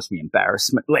could cause me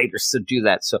embarrassment later. So do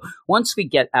that. So once we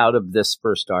get out of this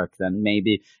first arc, then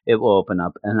maybe it will open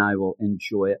up and I will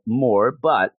enjoy it more.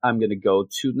 But I'm going to go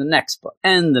to the next book.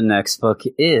 And the next book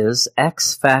is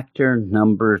X Factor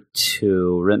number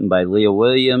 2, written by Leah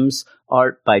Williams,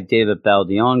 art by David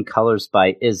Baldeón, colors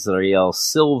by Israel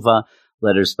Silva,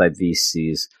 letters by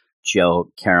VC's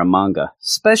Joe Caramagna.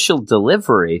 Special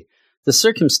delivery. The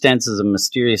circumstances of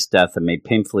mysterious death have made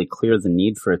painfully clear the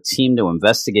need for a team to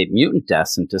investigate mutant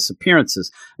deaths and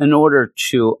disappearances in order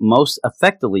to most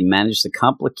effectively manage the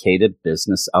complicated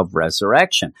business of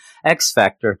resurrection. X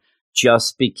Factor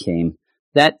just became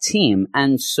that team.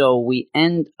 And so we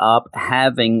end up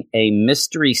having a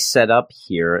mystery set up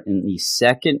here in the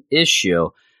second issue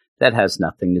that has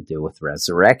nothing to do with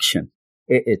resurrection.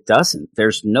 It doesn't.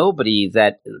 There's nobody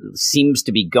that seems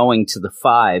to be going to the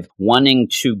 5 wanting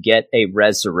to get a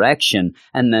resurrection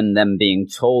and then them being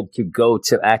told to go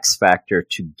to X Factor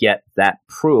to get that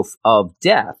proof of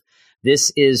death.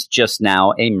 This is just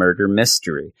now a murder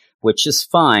mystery, which is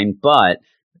fine, but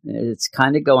it's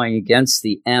kind of going against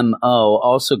the MO,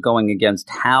 also going against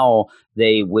how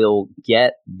they will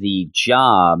get the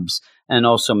jobs, and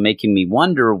also making me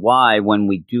wonder why, when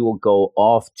we do go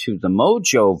off to the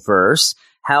Mojo verse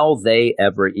how they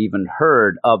ever even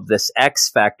heard of this X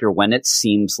Factor when it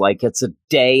seems like it's a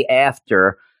day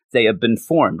after they have been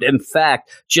formed. In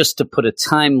fact, just to put a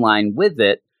timeline with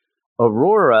it,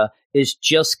 Aurora is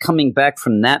just coming back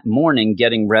from that morning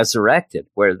getting resurrected,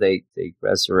 where they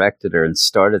resurrected her and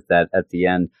started that at the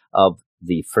end of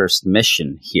the first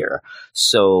mission here.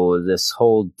 So this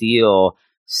whole deal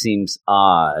seems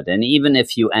odd. And even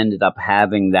if you ended up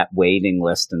having that waiting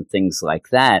list and things like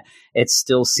that, it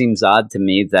still seems odd to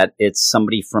me that it's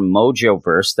somebody from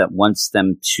Mojoverse that wants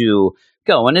them to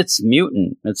go. And it's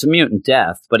mutant. It's a mutant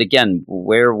death. But again,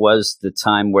 where was the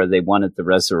time where they wanted the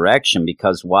resurrection?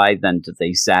 Because why then did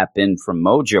they zap in from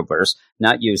Mojoverse,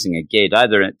 not using a gate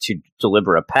either, to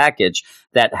deliver a package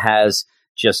that has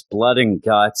just blood and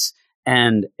guts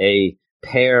and a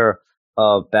pair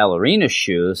of ballerina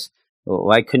shoes?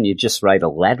 Why couldn't you just write a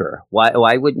letter?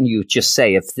 Why wouldn't you just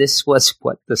say, if this was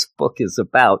what this book is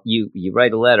about, you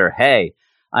write a letter, hey,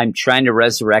 I'm trying to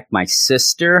resurrect my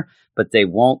sister, but they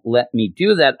won't let me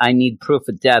do that. I need proof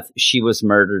of death. She was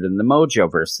murdered in the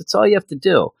Mojoverse. That's all you have to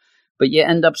do. But you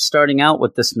end up starting out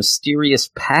with this mysterious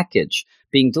package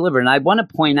being delivered. And I want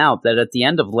to point out that at the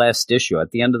end of last issue,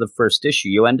 at the end of the first issue,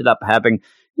 you ended up having,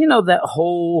 that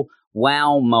whole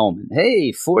wow moment.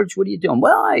 Hey, Forge, what are you doing?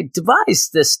 Well, I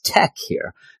devised this tech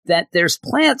here that there's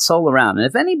plants all around. And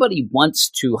if anybody wants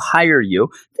to hire you,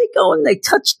 they go and they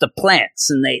touch the plants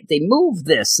and they move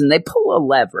this and they pull a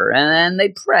lever and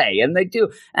they pray and they do.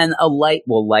 And a light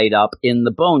will light up in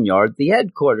the boneyard, the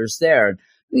headquarters there.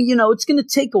 It's going to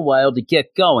take a while to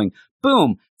get going.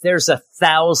 Boom. There's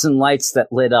 1,000 lights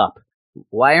that lit up.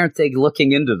 Why aren't they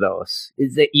looking into those?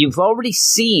 Is that you've already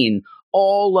seen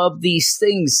all of these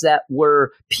things that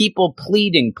were people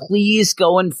pleading, please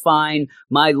go and find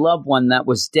my loved one that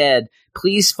was dead.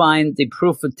 Please find the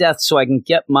proof of death so I can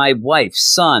get my wife,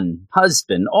 son,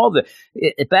 husband, all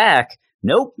back.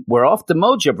 Nope, we're off the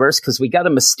Mojoverse because we got a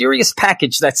mysterious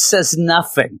package that says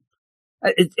nothing.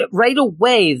 Right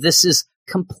away, this is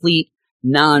complete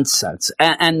nonsense.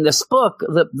 And this book,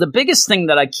 the biggest thing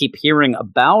that I keep hearing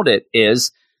about it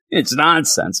is it's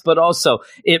nonsense, but also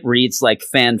it reads like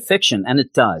fan fiction, and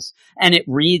it does. And it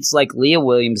reads like Leah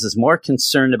Williams is more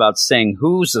concerned about saying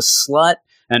who's a slut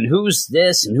and who's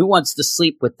this and who wants to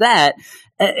sleep with that,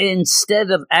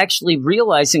 instead of actually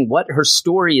realizing what her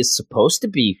story is supposed to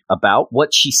be about,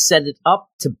 what she set it up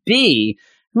to be.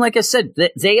 And like I said,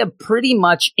 they have pretty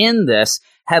much in this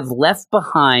have left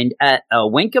behind at a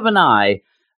wink of an eye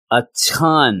a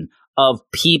ton of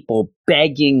people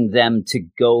begging them to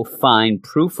go find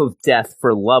proof of death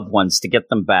for loved ones to get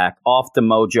them back. Off the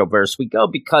Mojoverse we go,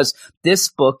 because this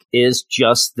book is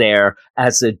just there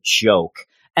as a joke,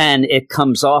 and it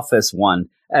comes off as one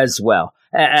as well.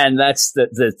 And that's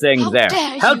the thing there.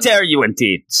 How dare you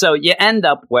indeed. So you end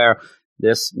up where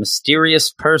this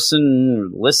mysterious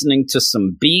person listening to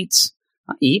some beats.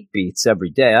 I eat beats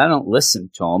every day. I don't listen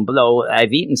to them, but though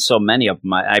I've eaten so many of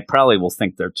them, I probably will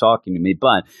think they're talking to me,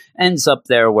 but ends up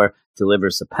there where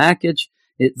delivers a package.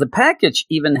 The package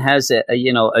even has a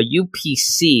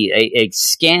UPC, a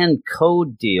scanned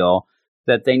code deal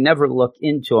that they never look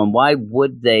into. And why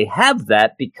would they have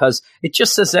that? Because it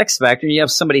just says X Factor and you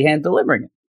have somebody hand delivering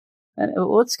it. And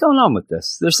what's going on with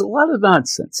this? There's a lot of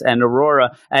nonsense. And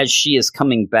Aurora, as she is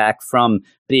coming back from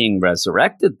being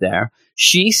resurrected there,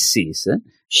 she sees it.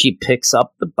 She picks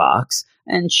up the box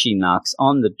and she knocks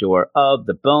on the door of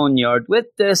the boneyard with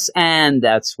this. And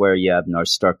that's where you have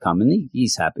Northstar coming.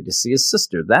 He's happy to see his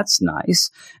sister. That's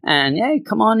nice. And hey,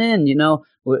 come on in.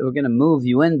 We're going to move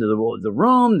you into the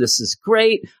room. This is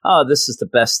great. Oh, this is the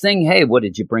best thing. Hey, what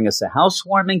did you bring us? A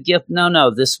housewarming gift? No,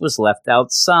 this was left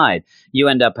outside. You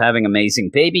end up having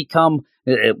Amazing Baby come.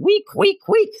 Week.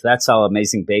 That's how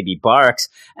Amazing Baby barks.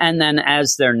 And then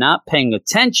as they're not paying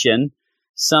attention,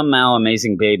 somehow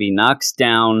Amazing Baby knocks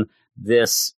down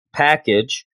this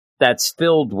package that's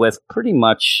filled with pretty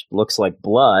much looks like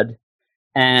blood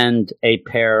and a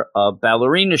pair of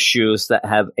ballerina shoes that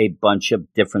have a bunch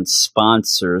of different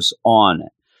sponsors on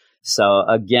it. So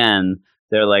again,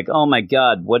 they're like, oh my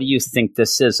God, what do you think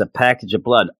this is? A package of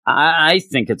blood? I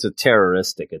think it's a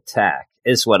terroristic attack,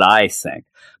 is what I think.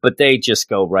 But they just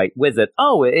go right with it.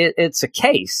 Oh, it's a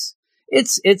case.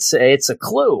 It's a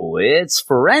clue. It's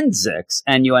forensics.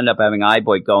 And you end up having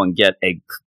iBoy go and get a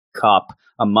cup,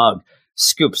 a mug,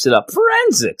 scoops it up.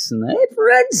 Forensics. And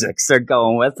forensics they're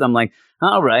going with. I'm like,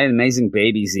 all right, Amazing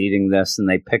Baby's eating this. And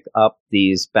they pick up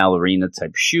these ballerina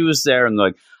type shoes there. And they're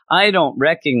like, I don't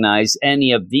recognize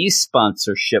any of these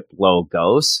sponsorship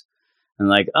logos. And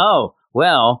like, oh,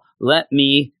 well, let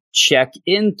me check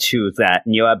into that.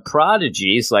 And you have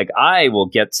prodigies like, I will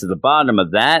get to the bottom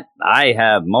of that. I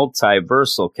have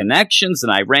multiversal connections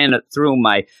and I ran it through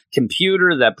my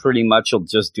computer that pretty much will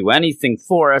just do anything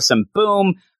for us. And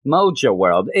boom, Mojo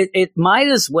World. It might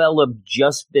as well have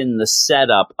just been the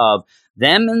setup of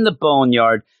them in the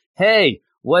boneyard. Hey,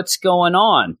 what's going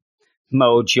on?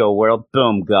 Mojo World,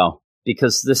 boom, go.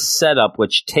 Because this setup,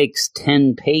 which takes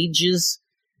 10 pages,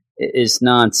 is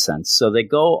nonsense. So they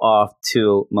go off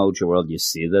to Mojo World. You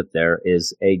see that there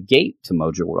is a gate to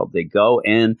Mojo World. They go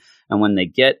in, and when they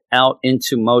get out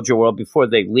into Mojo World, before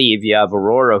they leave, you have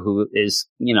Aurora, who is,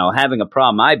 having a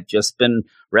problem. I've just been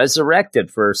resurrected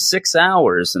for 6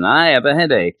 hours, and I have a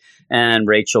headache. And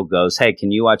Rachel goes, hey,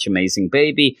 can you watch Amazing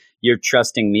Baby? You're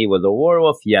trusting me with a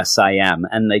werewolf? Yes, I am.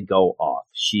 And they go off.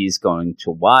 She's going to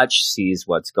watch, sees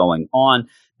what's going on.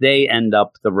 They end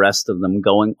up, the rest of them,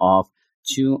 going off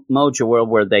to Mojo World,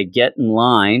 where they get in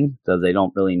line, though they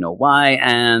don't really know why,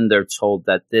 and they're told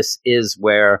that this is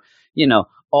where,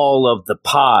 all of the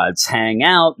pods hang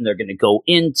out, and they're going to go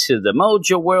into the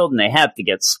Mojo World, and they have to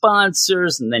get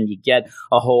sponsors, and then you get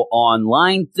a whole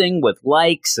online thing with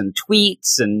likes and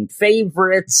tweets and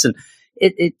favorites, and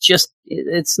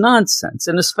it's nonsense.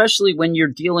 And especially when you're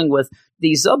dealing with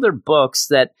these other books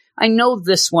that, I know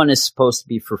this one is supposed to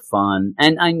be for fun,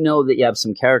 and I know that you have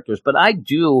some characters, but I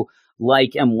do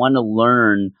like and want to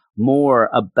learn more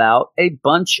about a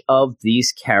bunch of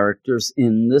these characters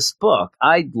in this book.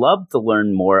 I'd love to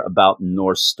learn more about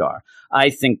Northstar. I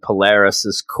think Polaris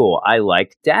is cool. I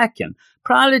like Dakin.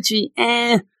 Prodigy,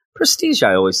 Prestige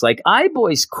I always like.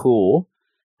 Eye-Boy's cool,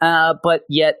 but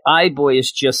yet Eye-Boy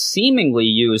is just seemingly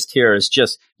used here as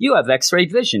just, you have X-ray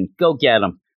vision. Go get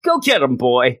him. Go get him,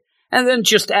 boy. And then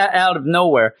just out of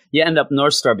nowhere, you end up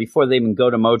Northstar before they even go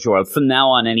to Mojo World. From now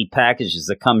on, any packages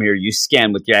that come here, you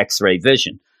scan with your X-ray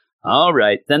vision. All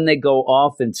right. Then they go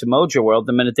off into Mojo World.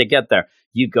 The minute they get there,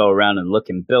 you go around and look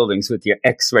in buildings with your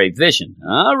X-ray vision.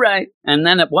 All right. And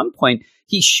then at one point,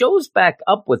 he shows back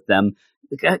up with them,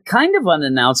 kind of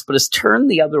unannounced, but has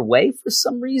turned the other way for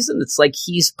some reason. It's like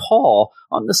he's Paul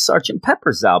on the Sgt.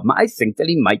 Pepper's album. I think that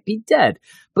he might be dead.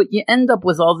 But you end up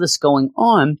with all this going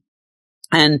on,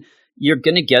 and you're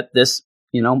going to get this,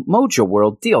 Mojo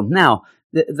World deal. Now,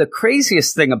 the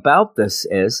craziest thing about this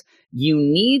is you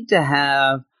need to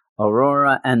have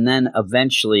Aurora and then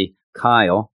eventually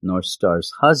Kyle,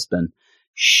 Northstar's husband,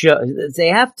 they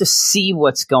have to see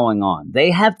what's going on. They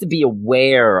have to be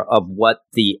aware of what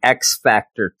the X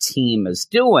Factor team is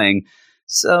doing.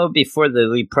 So before they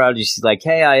leave Prodigy, she's like,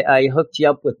 hey, I hooked you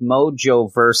up with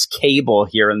Mojoverse cable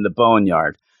here in the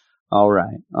boneyard. All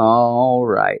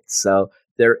right. So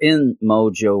they're in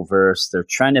Mojoverse. They're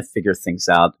trying to figure things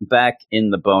out. Back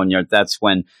in the boneyard, that's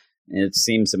when it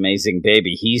seems Amazing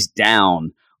Baby, he's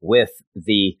down with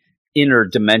the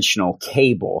interdimensional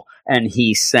cable. And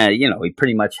he said, he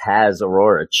pretty much has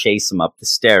Aurora chase him up the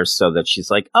stairs so that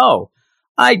she's like, oh,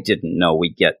 I didn't know we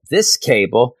get this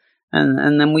cable.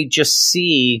 And then we just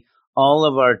see all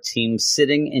of our team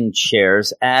sitting in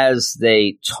chairs as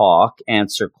they talk,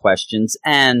 answer questions,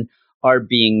 and are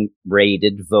being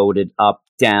rated, voted up,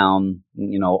 down,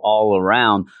 all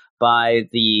around by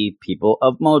the people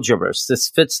of Mojoverse. This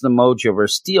fits the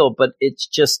Mojoverse deal, but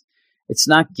it's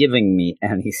not giving me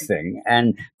anything.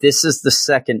 And this is the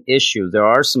second issue. There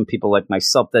are some people like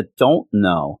myself that don't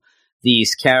know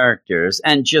these characters.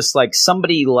 And just like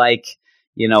somebody like,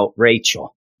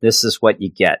 Rachel, this is what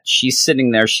you get. She's sitting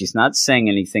there. She's not saying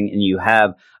anything. And you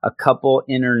have a couple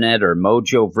internet or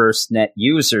Mojoverse net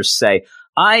users say,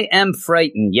 I am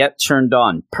frightened yet turned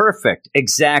on. Perfect.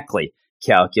 Exactly.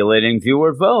 Calculating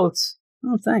viewer votes.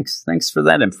 Oh, thanks. Thanks for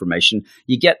that information.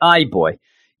 You get Eye-Boy.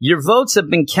 Your votes have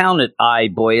been counted.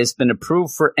 Eye-Boy has been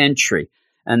approved for entry.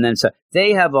 And then so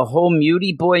they have a whole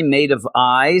mutie boy made of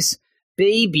eyes.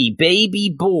 Baby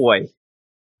boy.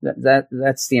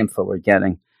 That's the info we're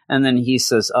getting. And then he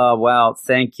says, oh, wow,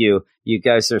 thank you. You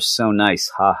guys are so nice.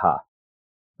 Ha ha.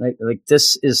 Like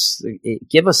this is,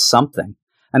 give us something.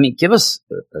 I mean, give us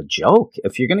a joke.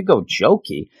 If you're going to go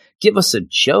jokey, give us a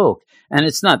joke. And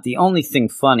it's not. The only thing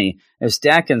funny is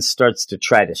Dakin starts to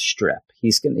try to strip.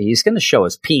 He's going to show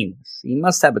his penis. He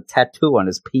must have a tattoo on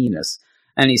his penis.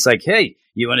 And he's like, hey,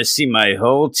 you want to see my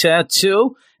whole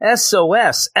tattoo?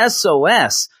 SOS,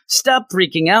 SOS. Stop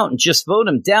freaking out and just vote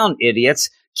him down, idiots.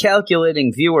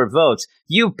 Calculating viewer votes.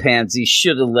 You pansies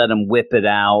should have let him whip it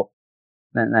out.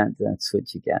 That's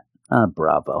what you get.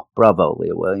 Bravo,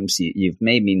 Leah Williams. You've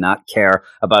made me not care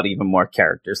about even more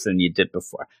characters than you did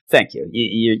before. Thank you.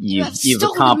 You've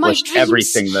accomplished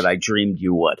everything that I dreamed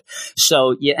you would.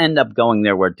 So you end up going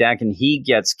there where Dakin, he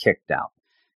gets kicked out.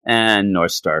 And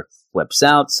Northstar flips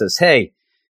out, says, hey,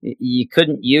 You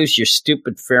couldn't use your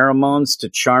stupid pheromones to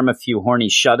charm a few horny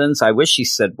shut-ins. I wish he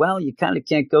said, well, you kind of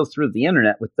can't go through the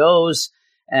internet with those.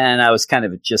 And I was kind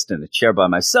of just in a chair by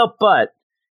myself, but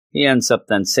he ends up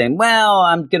then saying, well,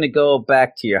 I'm going to go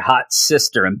back to your hot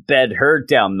sister and bed her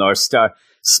down, Northstar.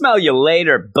 Smell you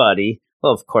later, buddy.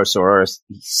 Well, of course, Aurora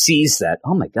sees that.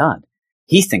 Oh, my God.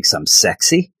 He thinks I'm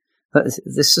sexy.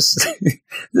 This is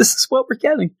this is what we're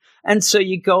getting. And so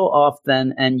you go off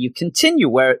then and you continue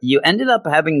where you ended up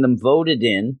having them voted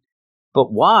in.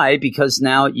 But why? Because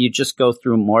now you just go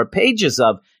through more pages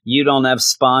of you don't have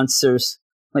sponsors.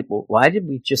 Like, well, why did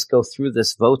we just go through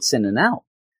this votes in and out?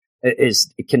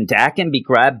 Can Dakin be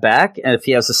grabbed back if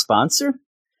he has a sponsor?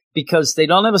 Because they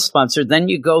don't have a sponsor. Then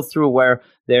you go through where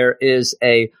there is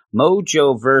a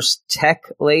Mojoverse tech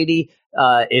lady.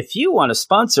 If you want to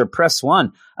sponsor, press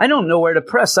 1. I don't know where to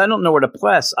press. I don't know where to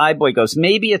press. iBoy goes,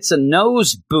 maybe it's a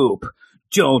nose boop.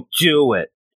 Don't do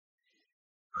it.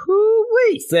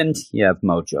 Whoo-wee. Then you have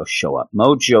Mojo show up.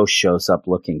 Mojo shows up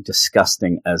looking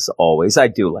disgusting as always. I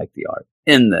do like the art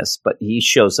in this, but he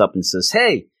shows up and says,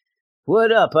 hey,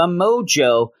 what up? I'm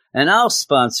Mojo, and I'll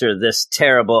sponsor this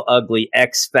terrible, ugly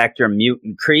X Factor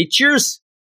mutant creatures.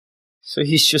 So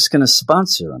he's just going to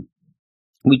sponsor them.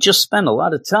 We just spent a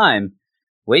lot of time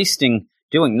wasting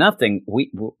doing nothing.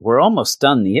 We're almost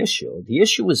done the issue. The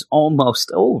issue is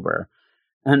almost over.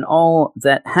 And all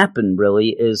that happened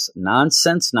really is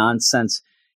nonsense.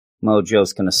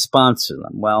 Mojo's going to sponsor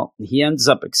them. Well, he ends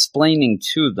up explaining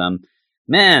to them,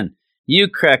 man, you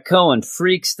Krakoan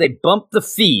freaks, they bump the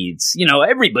feeds. You know,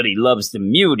 everybody loves the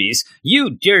muties. You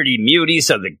dirty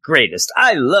muties are the greatest.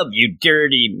 I love you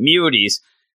dirty muties.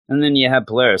 And then you have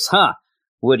Polaris,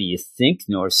 what do you think,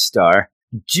 Northstar?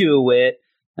 Do it.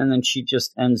 And then she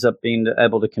just ends up being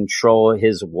able to control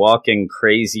his walking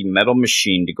crazy metal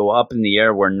machine to go up in the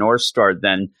air where Northstar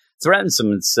then threatens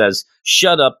him and says,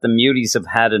 shut up, the muties have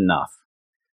had enough.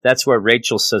 That's where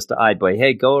Rachel says to iBoy,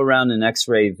 hey, go around in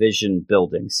X-ray vision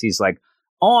buildings. He's like,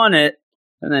 on it.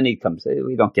 And then he comes,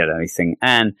 we don't get anything.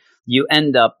 And you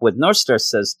end up with Northstar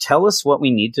says, tell us what we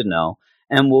need to know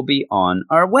and we'll be on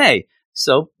our way.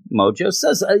 So Mojo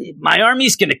says, my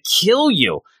army's going to kill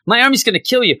you. My army's going to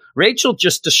kill you. Rachel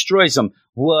just destroys them.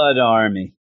 What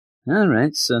army? All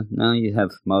right, so now you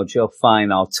have Mojo.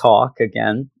 Fine, I'll talk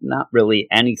again. Not really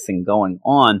anything going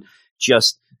on,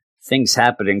 just things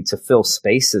happening to fill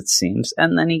space, it seems.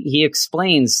 And then he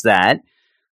explains that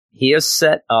he has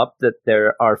set up that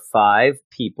there are 5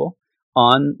 people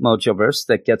on Mojoverse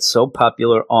that get so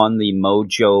popular on the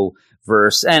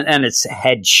Mojoverse, and its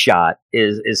headshot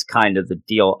is kind of the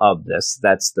deal of this.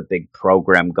 That's the big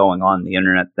program going on, the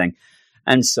internet thing.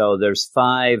 And so there's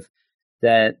 5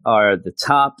 that are the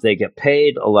top. They get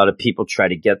paid. A lot of people try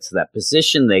to get to that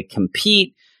position. They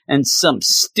compete, and some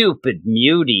stupid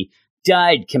mutie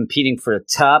died competing for a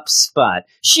top spot.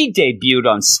 She debuted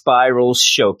on Spiral's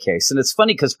showcase. And it's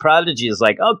funny because Prodigy is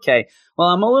like, okay, well,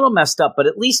 I'm a little messed up, but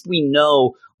at least we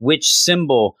know which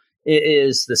symbol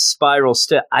is the Spiral.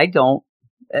 I don't.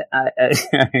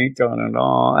 I don't at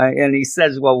all. And he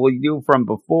says, well, we knew from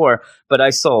before, but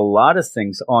I saw a lot of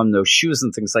things on those shoes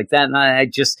and things like that. And I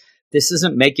just, this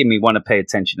isn't making me want to pay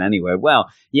attention anyway.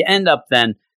 Well, you end up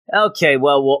then, okay,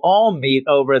 well, we'll all meet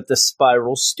over at the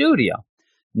Spiral studio.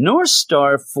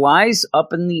 Northstar flies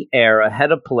up in the air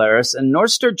ahead of Polaris, and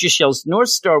Northstar just yells,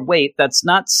 Northstar, wait, that's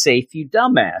not safe, you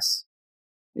dumbass.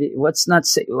 What's not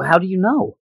safe? How do you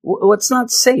know? What's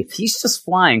not safe? He's just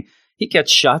flying. He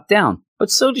gets shot down, but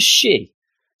so does she.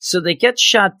 So they get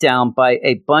shot down by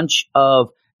a bunch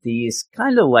of these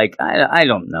kind of like, I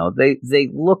don't know, they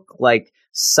look like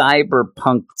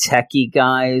cyberpunk techie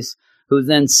guys who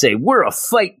then say, we're a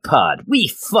fight pod. We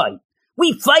fight.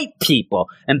 We fight people.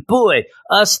 And boy,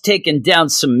 us taking down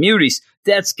some muties,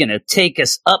 that's going to take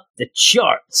us up the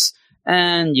charts.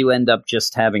 And you end up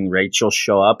just having Rachel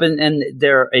show up. And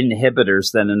their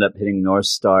inhibitors then end up hitting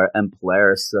Northstar and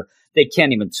Polaris. So they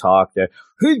can't even talk. They're,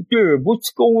 hey, dude, what's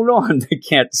going on? They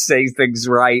can't say things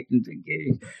right.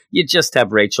 And you just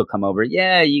have Rachel come over.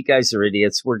 Yeah, you guys are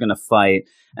idiots. We're going to fight.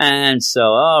 And so,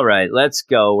 all right, let's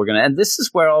go. We're going to, and this is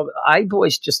where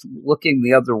iBoy's just looking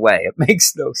the other way. It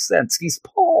makes no sense. He's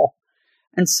Paul.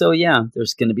 And so, yeah,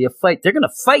 there's going to be a fight. They're going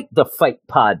to fight the fight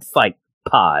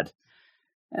pod.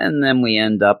 And then we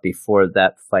end up, before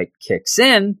that fight kicks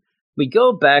in, we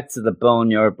go back to the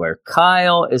boneyard where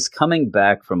Kyle is coming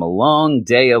back from a long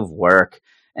day of work,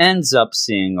 ends up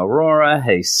seeing Aurora.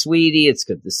 Hey, sweetie, it's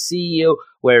good to see you.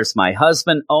 Where's my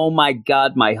husband? Oh, my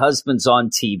God, my husband's on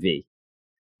TV.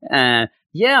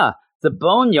 Yeah, The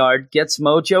Boneyard gets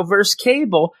Mojo versus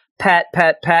Cable. Pat,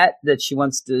 that she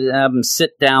wants to have them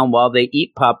sit down while they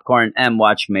eat popcorn and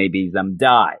watch maybe them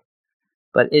die.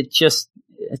 But it's just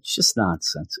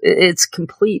nonsense. It's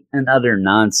complete and utter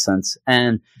nonsense.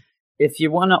 And if you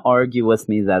want to argue with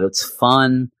me that it's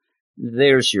fun,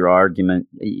 there's your argument.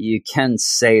 You can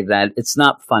say that it's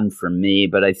not fun for me,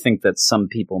 but I think that some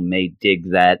people may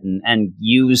dig that and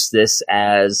use this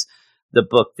as the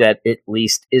book that at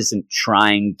least isn't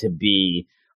trying to be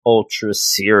ultra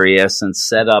serious and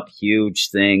set up huge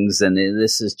things, and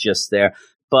this is just there.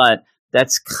 But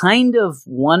that's kind of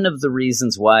one of the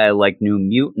reasons why I like New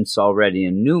Mutants already,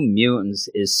 and New Mutants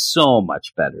is so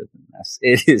much better than this.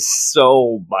 It is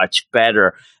so much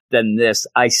better than this.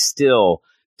 I still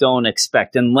don't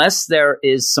expect, unless there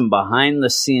is some behind the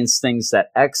scenes things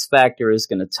that X Factor is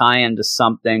going to tie into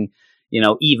something,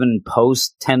 even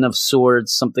post 10 of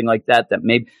Swords, something like that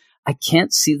maybe I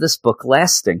can't see this book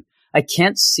lasting. I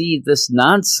can't see this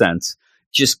nonsense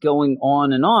just going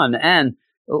on. And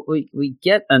we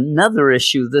get another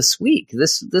issue this week.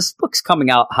 This book's coming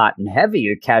out hot and heavy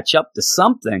to catch up to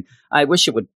something. I wish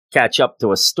it would catch up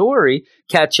to a story,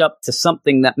 catch up to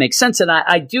something that makes sense. And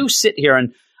I do sit here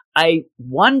and I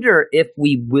wonder if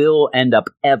we will end up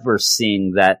ever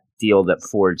seeing that deal that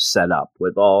Forge set up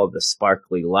with all the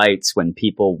sparkly lights when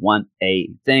people want a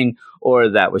thing, or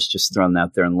that was just thrown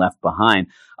out there and left behind.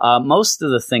 Most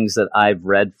of the things that I've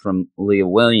read from Leah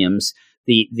Williams,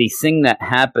 the thing that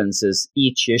happens is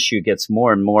each issue gets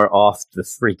more and more off the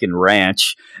freaking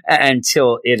ranch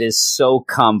until it is so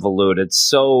convoluted,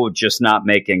 so just not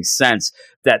making sense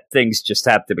that things just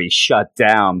have to be shut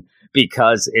down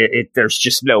because there's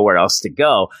just nowhere else to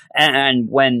go. And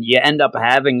when you end up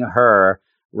having her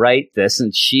write this,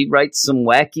 and she writes some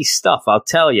wacky stuff, I'll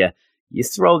tell you, you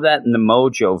throw that in the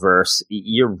Mojoverse,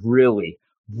 you're really,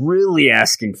 really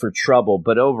asking for trouble.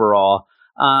 But overall,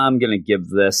 I'm going to give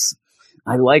this,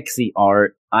 I like the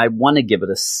art. I want to give it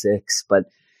a 6, but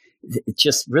it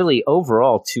just really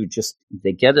overall too, just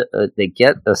they get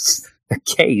a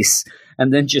case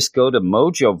and then just go to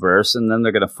Mojoverse, and then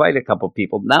they're going to fight a couple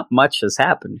people. Not much has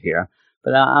happened here,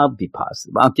 but I'll be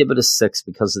positive. I'll give it a 6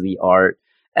 because of the art.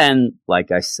 And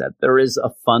like I said, there is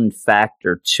a fun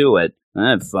factor to it.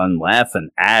 I have fun laughing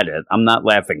at it. I'm not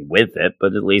laughing with it,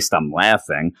 but at least I'm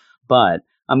laughing. But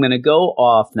I'm going to go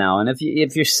off now. And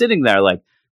if you're sitting there like,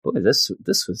 boy, this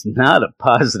was not a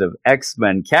positive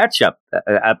X-Men catch-up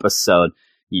episode,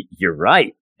 you're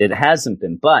right. It hasn't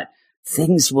been. But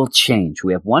things will change.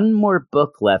 We have one more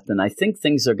book left, and I think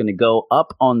things are going to go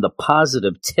up on the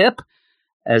positive tip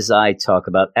as I talk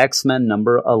about X-Men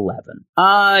number 11.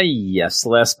 Yes, the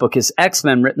last book is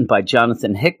X-Men, written by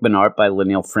Jonathan Hickman, art by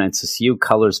Lineal Francis Yu,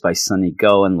 colors by Sonny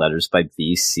Go, and letters by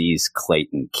VC's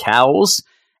Clayton Cowles.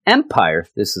 Empire,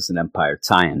 this is an Empire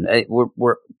tie-in.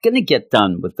 We're going to get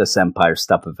done with this Empire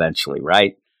stuff eventually,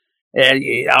 right?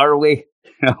 Are we?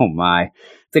 Oh my.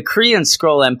 The Kree and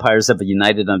Skrull empires have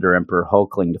united under Emperor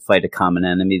Hulkling to fight a common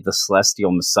enemy, the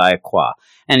celestial Messiah Qua,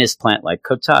 and his plant-like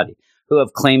Kotati, who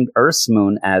have claimed Earth's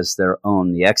moon as their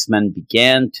own. The X-Men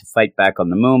began to fight back on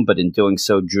the moon, but in doing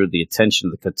so drew the attention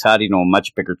of the Kotati to a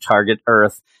much bigger target,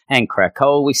 Earth and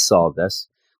Krakoa. We saw this.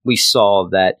 We saw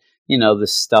that, the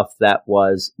stuff that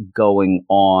was going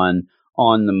on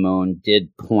the moon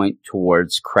did point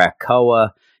towards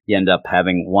Krakoa. You end up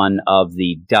having one of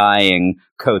the dying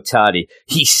Kotati.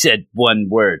 He said one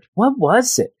word. What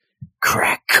was it?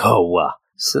 Krakoa.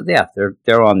 So yeah,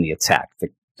 they're on the attack.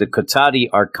 The Kotati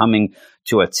are coming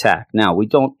to attack. Now, we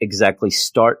don't exactly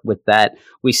start with that.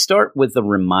 We start with a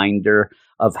reminder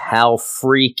of how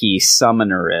freaky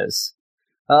Summoner is.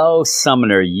 Oh,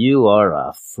 Summoner, you are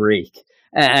a freak.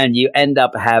 And you end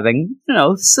up having,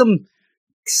 some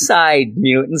side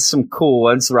mutants, some cool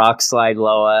ones, Rockslide,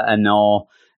 Loa, and all,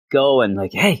 go and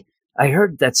like, hey, I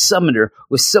heard that Summoner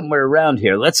was somewhere around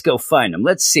here. Let's go find him.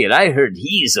 Let's see it. I heard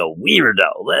he's a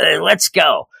weirdo. Let's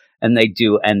go. And they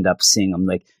do end up seeing him.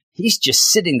 Like, he's just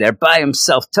sitting there by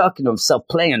himself, talking to himself,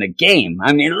 playing a game.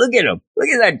 I mean, look at him. Look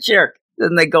at that jerk.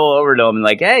 Then they go over to him and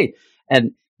like, hey.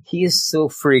 And he is so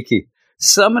freaky.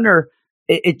 Summoner,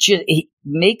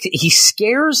 he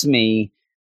scares me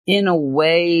in a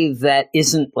way that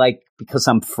isn't like because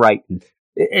I'm frightened.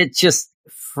 It's just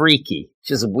freaky,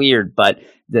 just weird. But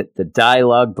the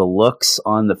dialogue, the looks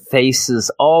on the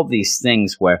faces, all these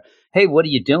things where, hey, what are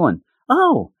you doing?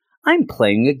 Oh, I'm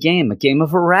playing a game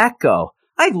of Arakko.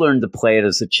 I learned to play it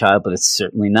as a child, but it's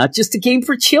certainly not just a game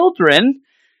for children.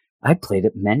 I played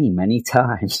it many, many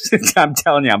times. I'm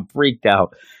telling you, I'm freaked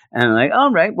out. And I'm like,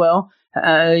 all right, well,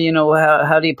 how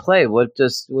do you play? What do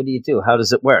you do? How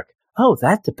does it work? Oh,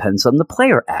 that depends on the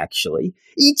player, actually.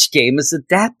 Each game is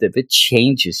adaptive. It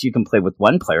changes. You can play with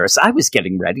one player, as I was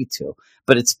getting ready to,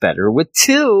 but it's better with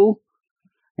two.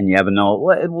 And you have to know,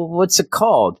 what's it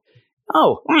called?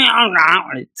 Oh,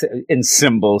 in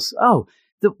symbols. Oh,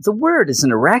 the word is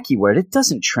an Iraqi word. It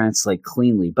doesn't translate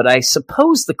cleanly, but I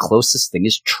suppose the closest thing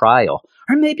is trial.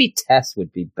 Or maybe test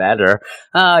would be better.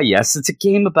 Yes, it's a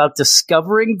game about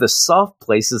discovering the soft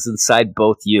places inside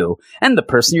both you and the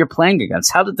person you're playing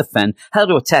against, how to defend, how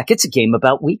to attack. It's a game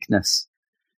about weakness.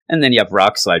 And then you have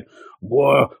Rockslide.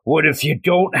 Whoa, what if you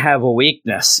don't have a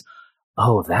weakness?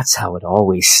 Oh, that's how it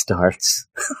always starts.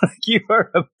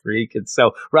 You're a freak. And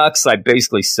so Rockslide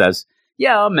basically says,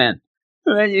 yeah, I'm in.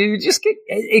 You just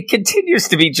it continues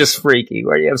to be just freaky,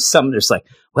 where you have some that's like,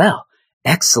 well,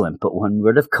 excellent, but one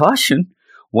word of caution.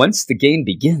 Once the game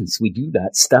begins, we do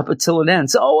not stop until it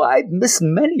ends. Oh, I've missed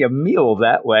many a meal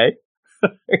that way.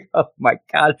 Oh, my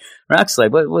God.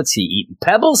 Rockslide, what's he eating?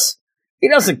 Pebbles? He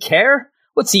doesn't care.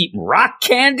 What's he eating? Rock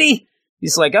candy?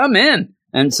 He's like, I'm in.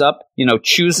 Ends up,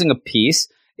 choosing a piece.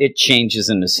 It changes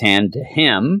in his hand to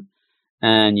him.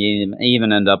 And you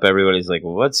even end up, everybody's like,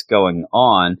 what's going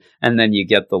on? And then you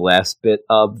get the last bit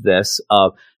of this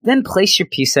then place your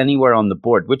piece anywhere on the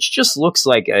board, which just looks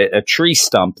like a tree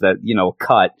stump that,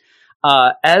 cut.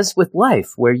 As with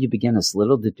life, where you begin has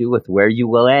little to do with where you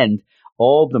will end.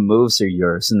 All the moves are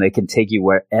yours, and they can take you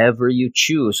wherever you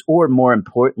choose, or more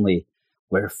importantly,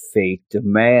 where fate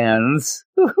demands.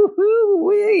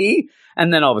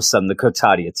 And then all of a sudden, the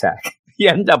Kotati attack. You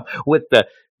end up with the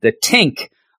tink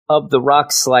of the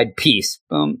Rockslide piece.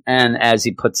 Boom. And as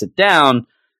he puts it down,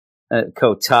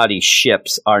 Kotati's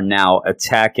ships are now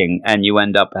attacking, and you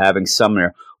end up having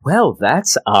Summoner. Well,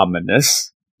 that's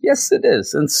ominous. Yes, it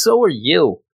is. And so are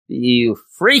you. You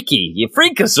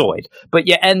freakazoid. But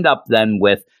you end up then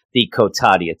with the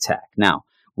Kotati attack. Now,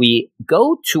 we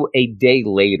go to a day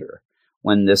later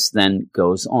when this then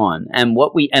goes on. And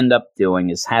what we end up doing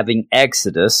is having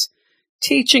Exodus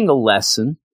teaching a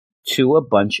lesson to a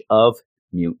bunch of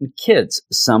mutant kids.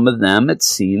 Some of them, it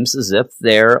seems as if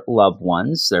their loved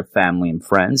ones, their family and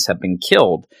friends, have been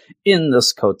killed in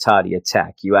this Kotati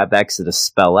attack. You have Exodus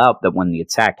spell out that when the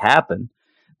attack happened,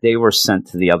 they were sent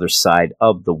to the other side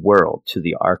of the world, to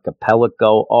the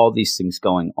archipelago, all these things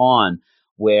going on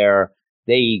where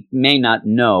they may not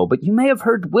know, but you may have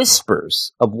heard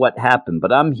whispers of what happened.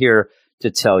 But I'm here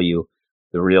to tell you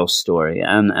the real story.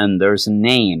 And there's a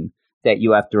name that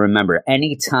you have to remember.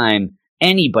 Anytime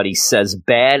anybody says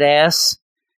badass,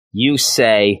 you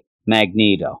say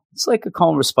Magneto. It's like a call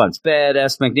and response.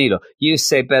 Badass Magneto. You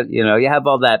say, you have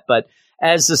all that. But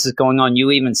as this is going on,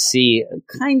 you even see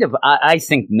kind of, I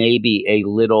think maybe a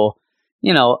little,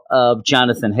 of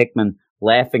Jonathan Hickman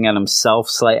laughing at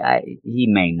himself. He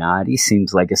may not. He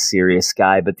seems like a serious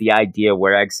guy. But the idea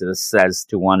where Exodus says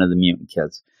to one of the mutant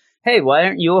kids, hey, why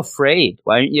aren't you afraid?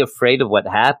 Why aren't you afraid of what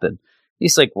happened?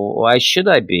 He's like, well, why should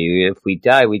I be? If we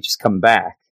die, we just come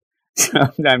back.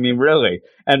 I mean, really.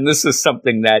 And this is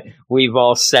something that we've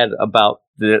all said about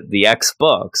the X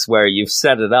books, where you've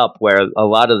set it up where a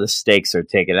lot of the stakes are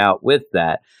taken out with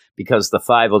that, because the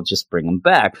 5 will just bring them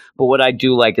back. But what I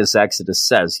do like is Exodus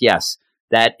says, yes,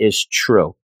 that is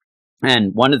true.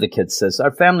 And one of the kids says,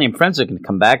 our family and friends are going to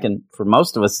come back, and for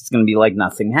most of us, it's going to be like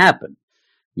nothing happened.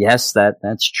 Yes,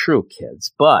 that's true,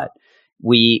 kids. But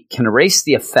we can erase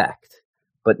the effect,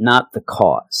 but not the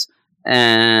cause.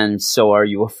 And so are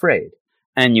you afraid?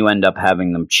 And you end up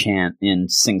having them chant in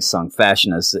sing-song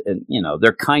fashion as,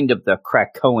 they're kind of the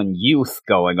Krakoan youth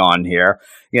going on here.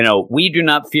 We do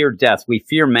not fear death. We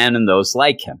fear man and those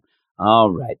like him.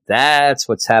 All right, that's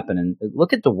what's happening.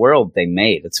 Look at the world they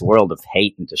made. It's a world of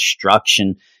hate and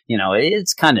destruction.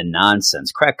 It's kind of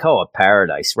nonsense. Krakoa,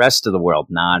 paradise. Rest of the world,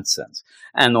 nonsense.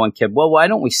 And the one kid, well, why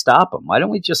don't we stop them? Why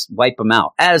don't we just wipe them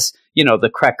out? As,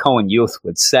 the Krakoan youth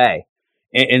would say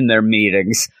in their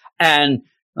meetings. And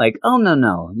like, oh,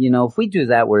 no. If we do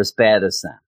that, we're as bad as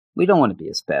them. We don't want to be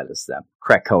as bad as them,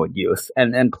 Krakoan youth.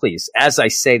 And please, as I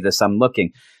say this, I'm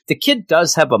looking. The kid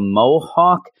does have a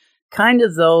mohawk, kind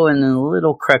of, though, in a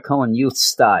little Krakoan youth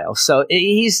style. So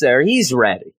he's there. He's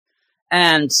ready.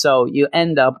 And so you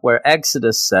end up where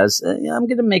Exodus says, I'm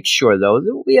going to make sure, though,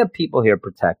 that we have people here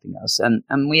protecting us.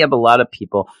 And we have a lot of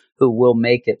people who will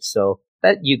make it so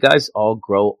that you guys all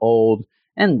grow old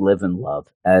and live in love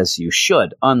as you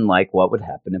should, unlike what would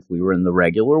happen if we were in the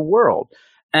regular world.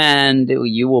 And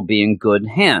you will be in good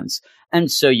hands.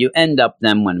 And so you end up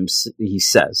then when he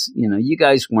says, you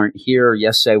guys weren't here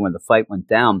yesterday when the fight went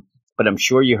down, but I'm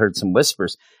sure you heard some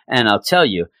whispers. And I'll tell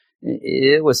you,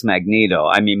 it was Magneto.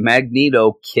 I mean,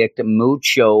 Magneto kicked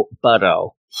mucho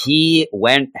butto. He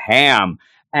went ham,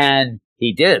 and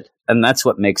he did. And that's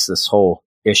what makes this whole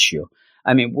issue.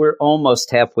 I mean, we're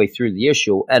almost halfway through the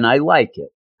issue, and I like it.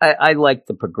 I like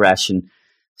the progression.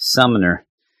 Summoner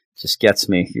just gets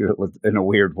me in a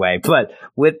weird way. But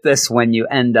with this, when you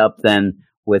end up then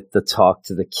with the talk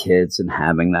to the kids and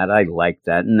having that, I like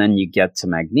that. And then you get to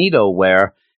Magneto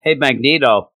where, hey,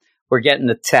 Magneto, we're getting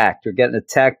attacked. We're getting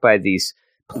attacked by these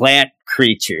plant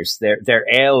creatures. They're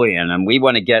alien, and we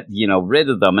want to get, rid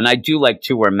of them. And I do like,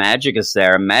 too, where Magic is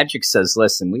there. And Magic says,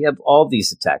 listen, we have all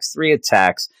these attacks, 3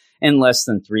 attacks in less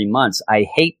than 3 months. I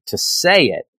hate to say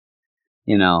it,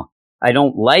 I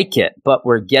don't like it, but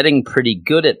we're getting pretty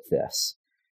good at this.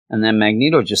 And then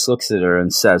Magneto just looks at her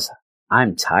and says,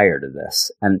 I'm tired of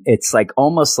this. And it's like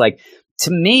almost like,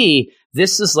 to me,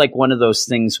 this is like one of those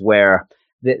things where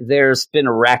there's been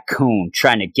a raccoon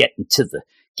trying to get into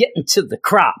the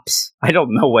crops. I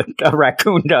don't know what a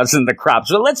raccoon does in the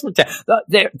crops, but let's pretend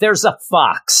there's a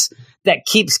fox that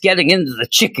keeps getting into the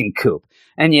chicken coop.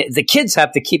 And the kids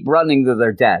have to keep running to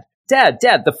their dad. Dad,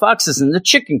 the fox is in the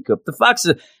chicken coop. The fox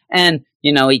is, and,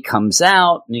 he comes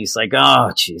out and he's like,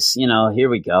 oh, geez, here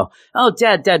we go. Oh,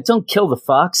 Dad, don't kill the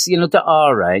fox.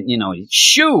 All right,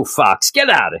 shoo, fox, get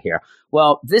out of here.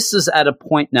 Well, this is at a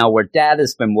point now where Dad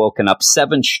has been woken up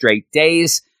 7 straight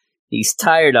days. He's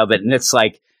tired of it. And it's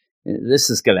like, this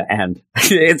is going to end.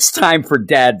 It's time for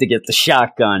Dad to get the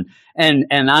shotgun. And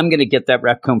I'm going to get that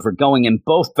raccoon for going in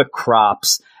both the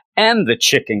crops and the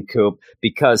chicken coop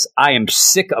because I am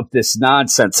sick of this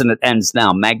nonsense. And it ends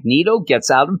now. Magneto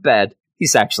gets out of bed.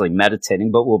 He's actually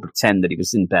meditating, but we'll pretend that he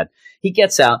was in bed. He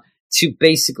gets out to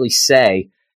basically say,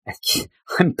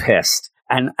 I'm pissed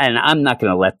and I'm not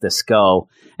going to let this go.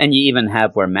 And you even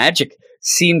have where Magic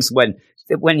seems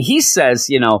when he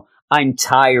says, I'm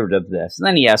tired of this. And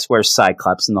then he asks, where's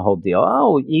Cyclops and the whole deal?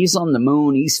 Oh, he's on the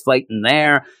moon. He's fighting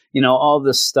there. All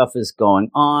this stuff is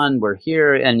going on. We're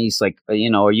here. And he's like, are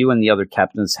you and the other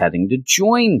captains heading to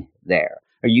join there?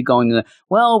 Are you going to?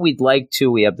 Well, we'd like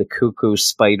to. We have the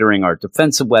Cuckoos spidering our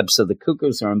defensive web, so the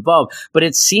Cuckoos are involved. But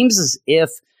it seems as if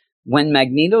when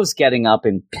Magneto's getting up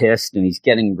and pissed and he's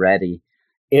getting ready,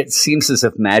 it seems as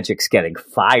if Magic's getting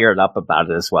fired up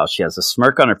about it as well. She has a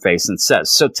smirk on her face and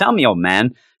says, so tell me, old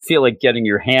man, feel like getting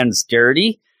your hands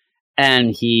dirty?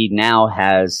 And he now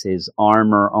has his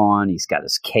armor on. He's got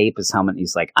his cape, his helmet.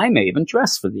 He's like, I may even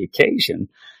dress for the occasion.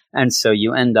 And so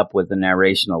you end up with the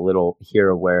narration a little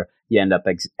here where you end up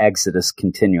Exodus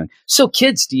continuing. So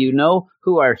kids, do you know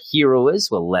who our hero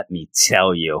is? Well, let me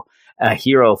tell you. A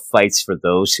hero fights for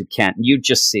those who can't. You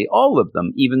just see all of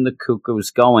them, even the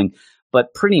Cuckoos going.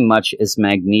 But pretty much as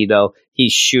Magneto,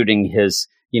 he's shooting his,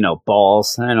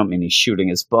 balls. I don't mean he's shooting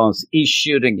his balls. He's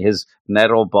shooting his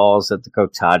metal balls at the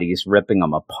Cotatis, ripping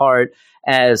them apart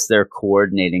as they're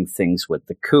coordinating things with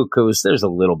the Cuckoos. There's a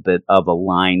little bit of a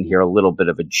line here, a little bit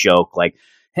of a joke like,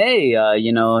 hey,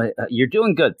 you're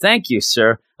doing good. Thank you,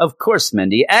 sir. Of course,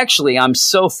 Mindy. Actually, I'm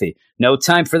Sophie. No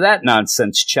time for that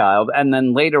nonsense, child. And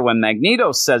then later when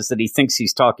Magneto says that he thinks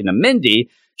he's talking to Mindy,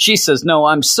 she says, no,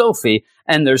 I'm Sophie.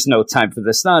 And there's no time for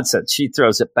this nonsense. She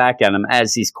throws it back at him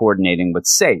as he's coordinating with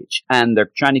Sage. And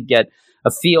they're trying to get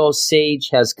a feel. Sage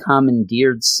has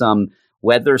commandeered some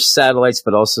weather satellites,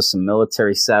 but also some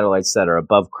military satellites that are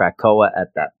above Krakoa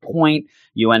at that point.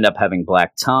 You end up having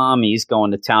Black Tom. He's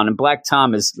going to town. And Black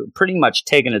Tom is pretty much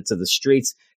taking it to the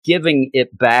streets, giving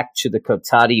it back to the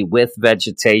Kotati with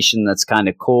vegetation. That's kind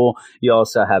of cool. You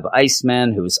also have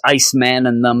Iceman, who's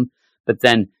Iceman-ing them. But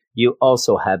then you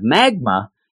also have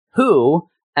Magma, who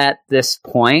at this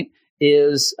point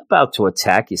is about to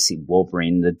attack. You see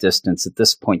Wolverine in the distance. At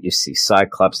this point, you see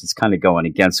Cyclops. It's kind of going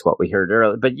against what we heard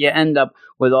earlier. But you end up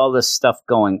with all this stuff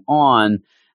going on,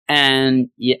 and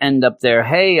you end up there,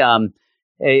 hey,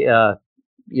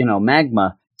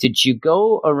 Magma, did you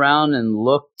go around and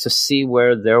look to see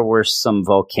where there were some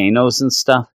volcanoes and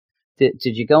stuff?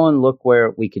 Did you go and look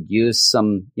where we could use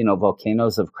some,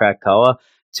 volcanoes of Krakoa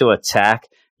to attack?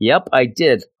 Yep, I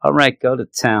did. All right, go to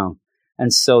town.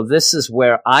 And so this is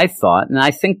where I thought, and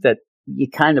I think that you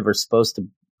kind of are supposed to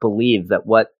believe that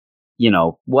what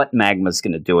Magma's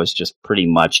going to do is just pretty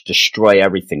much destroy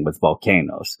everything with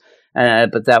volcanoes.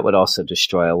 But that would also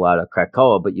destroy a lot of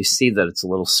Krakoa. But you see that it's a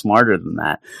little smarter than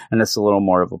that. And it's a little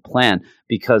more of a plan.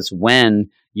 Because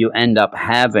when you end up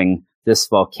having this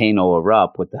volcano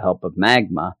erupt with the help of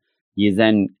Magma, you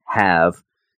then have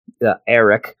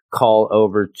Eric call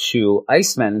over to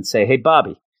Iceman and say, hey,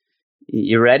 Bobby,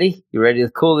 you ready? You ready to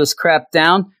cool this crap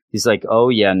down? He's like, oh,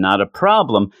 yeah, not a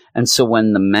problem. And so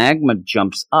when the magma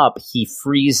jumps up, he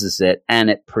freezes it and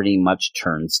it pretty much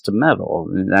turns to metal.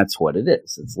 And that's what it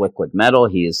is. It's liquid metal.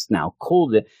 He has now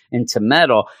cooled it into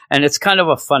metal. And it's kind of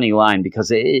a funny line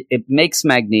because it makes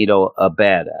Magneto a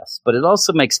badass, but it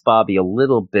also makes Bobby a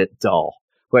little bit dull,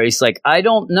 where he's like, I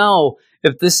don't know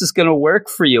if this is going to work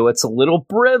for you. It's a little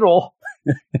brittle.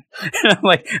 And I'm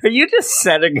like, are you just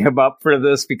setting him up for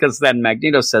this? Because then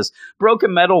Magneto says,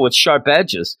 broken metal with sharp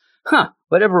edges.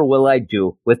 Whatever will I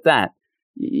do with that?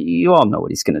 You all know what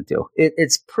he's going to do.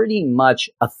 It's pretty much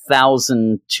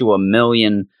 1,000 to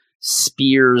 1,000,000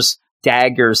 spears,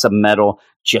 daggers of metal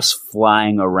just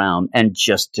flying around and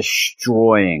just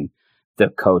destroying the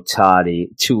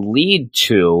Kotati to lead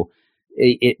to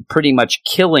it pretty much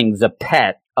killing the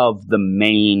pet of the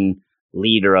main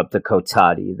leader of the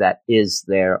Kotati that is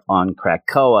there on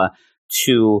Krakoa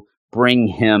to bring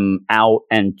him out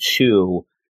and to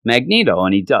Magneto.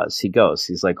 And he does. He goes.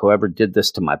 He's like, whoever did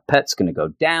this to my pet's going to go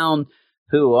down.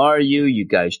 Who are you? You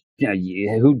guys,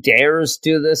 who dares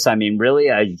do this? I mean, really?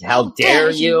 How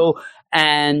dare you?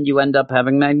 And you end up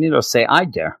having Magneto say, I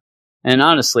dare. And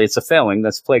honestly, it's a failing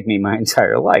that's plagued me my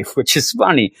entire life, which is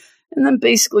funny. And then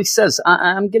basically says,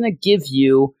 I'm going to give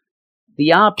you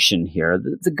the option here.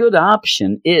 The good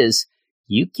option is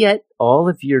you get all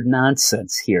of your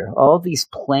nonsense here, all these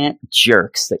plant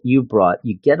jerks that you brought.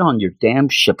 You get on your damn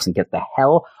ships and get the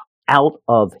hell out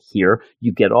of here.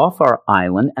 You get off our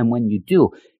island. And when you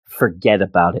do, forget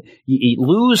about it. You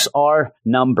lose our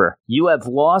number. You have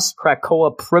lost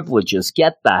Krakoa privileges.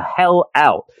 Get the hell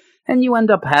out. And you end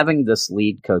up having this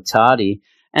lead Kotati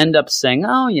end up saying,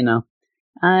 oh,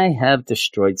 I have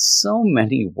destroyed so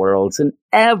many worlds, and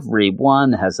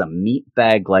everyone has a meat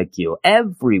bag like you.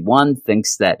 Everyone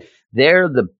thinks that they're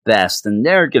the best, and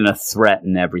they're going to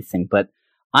threaten everything. But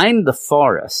I'm the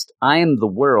forest. I am the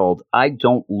world. I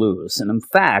don't lose. And in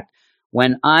fact,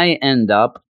 when I end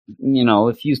up,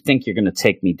 if you think you're going to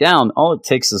take me down, all it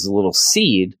takes is a little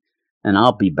seed, and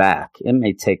I'll be back. It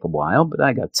may take a while, but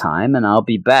I got time, and I'll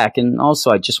be back. And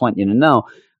also, I just want you to know,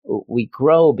 we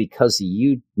grow because of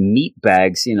you meat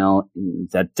bags,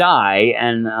 that die,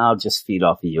 and I'll just feed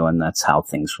off of you, and that's how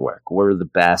things work. We're the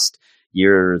best.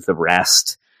 You're the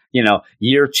rest.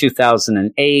 Year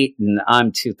 2008, and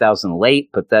I'm 2000 late,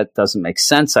 but that doesn't make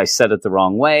sense. I said it the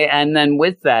wrong way. And then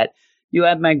with that, you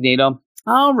have Magneto.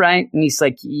 All right. And he's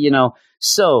like,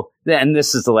 so, and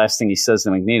this is the last thing he says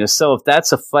to Magneto. So if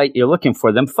that's a fight you're looking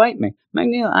for, then fight me.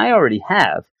 Magneto, I already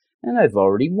have, and I've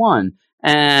already won.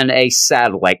 And a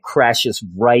satellite crashes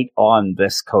right on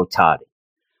this Kotati.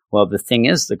 Well, the thing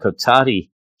is, the Kotati,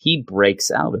 he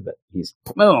breaks out of it. He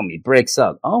breaks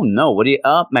out. Oh, no,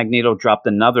 Magneto dropped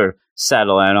another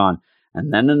satellite on,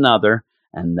 and then another,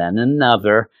 and then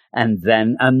another, and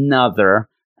then another.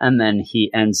 And then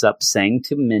he ends up saying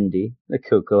to Mindy, the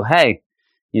cuckoo, hey,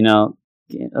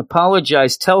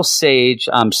 apologize, tell Sage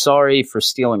I'm sorry for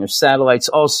stealing her satellites.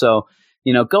 Also,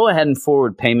 go ahead and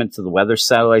forward payment to the weather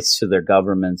satellites to their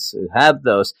governments who have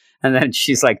those. And then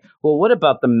she's like, well, what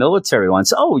about the military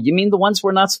ones? Oh, you mean the ones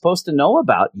we're not supposed to know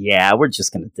about? Yeah, we're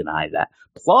just going to deny that.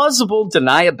 Plausible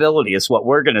deniability is what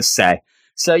we're going to say.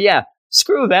 So yeah,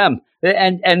 screw them.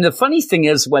 And the funny thing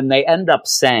is when they end up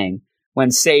saying, when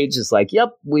Sage is like, yep,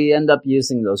 we end up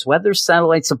using those weather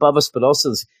satellites above us, but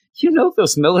also,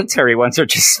 those military ones are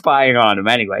just spying on them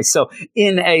anyway. So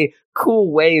in a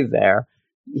cool way there,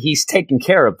 he's taken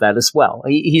care of that as well.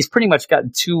 He's pretty much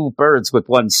gotten two birds with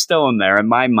one stone there in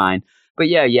my mind. But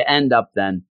yeah, you end up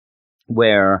then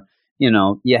where,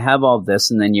 you have all this,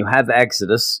 and then you have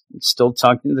Exodus still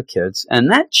talking to the kids.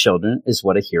 And that, children, is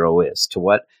what a hero is, to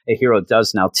what a hero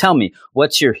does. Now tell me,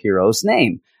 what's your hero's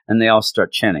name? And they all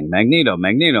start chanting, Magneto,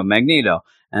 Magneto, Magneto.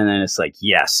 And then it's like,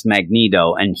 yes,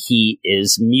 Magneto, and he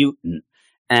is mutant.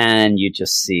 And you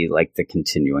just see like the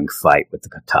continuing fight with the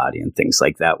Kotati and things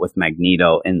like that with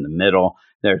Magneto in the middle.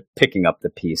 They're picking up the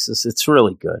pieces. It's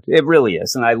really good. It really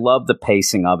is. And I love the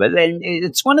pacing of it. And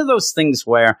it's one of those things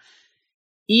where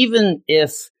even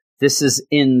if this is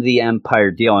in the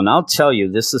Empire deal, and I'll tell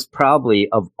you, this is probably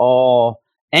of all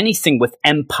anything with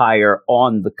Empire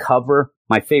on the cover,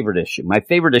 my favorite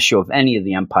issue of any of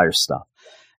the Empire stuff.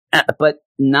 But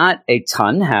not a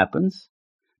ton happens.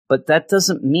 But that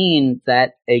doesn't mean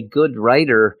that a good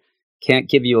writer can't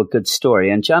give you a good story.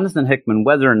 And Jonathan Hickman,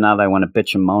 whether or not I want to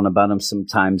bitch and moan about him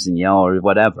sometimes and yell or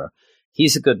whatever,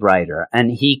 he's a good writer. And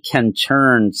he can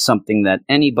turn something that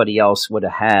anybody else would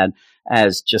have had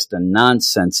as just a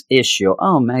nonsense issue.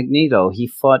 Oh, Magneto, he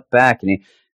fought back,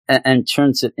 and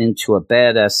turns it into a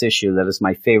badass issue that is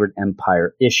my favorite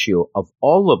Empire issue of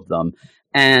all of them.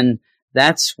 And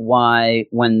that's why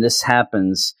when this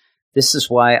happens, This is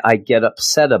why I get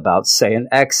upset about, say, an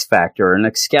X Factor or an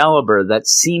Excalibur that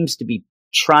seems to be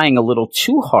trying a little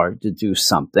too hard to do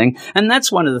something. And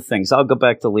that's one of the things. I'll go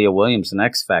back to Leah Williams and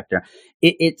X Factor.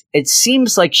 It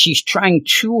seems like she's trying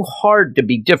too hard to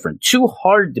be different, too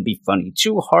hard to be funny,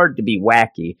 too hard to be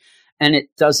wacky. And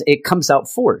it comes out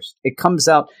forced. It comes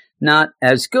out not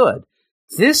as good.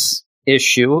 This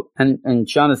issue and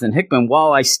Jonathan Hickman,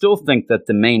 while I still think that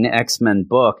the main X-Men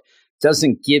book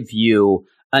doesn't give you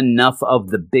enough of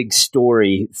the big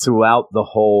story throughout the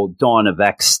whole Dawn of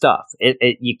X stuff.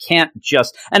 You can't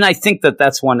just, and I think that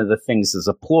that's one of the things as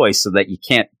a ploy so that you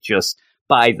can't just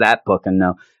buy that book and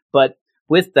know. But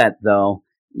with that though,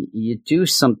 you do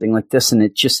something like this and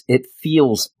it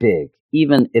feels big,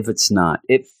 even if it's not.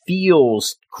 It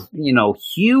feels,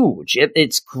 huge.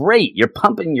 It's great. You're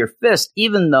pumping your fist,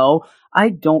 even though I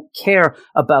don't care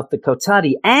about the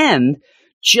Kotati. And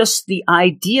just the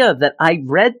idea that I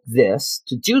read this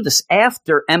to do this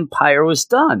after Empire was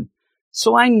done.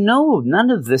 So I know none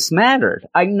of this mattered.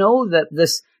 I know that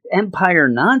this Empire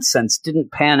nonsense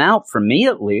didn't pan out for me,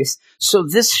 at least. So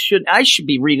I should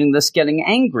be reading this getting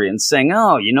angry and saying,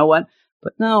 oh, you know what?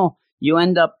 But no, you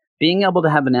end up being able to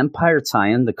have an Empire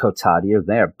tie-in. The Kotati are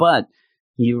there, but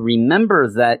you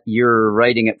remember that you're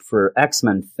writing it for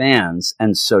X-Men fans.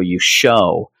 And so you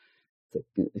show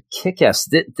Kick-Ass.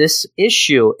 This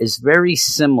issue is very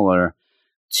similar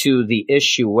to the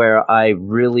issue where I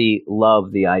really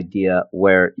love the idea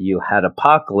where you had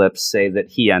Apocalypse say that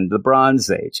he ended the Bronze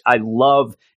Age. I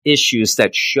love issues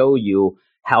that show you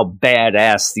how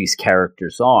badass these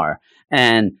characters are.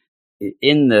 And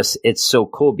in this, it's so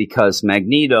cool because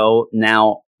Magneto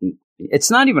now, it's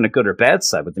not even a good or bad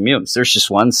side with the mutants. There's just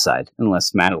one side,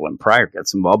 unless Madeline Pryor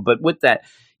gets involved. But with that,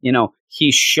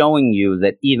 he's showing you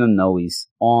that even though he's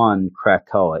on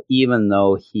Krakoa, even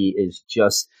though he is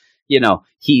just,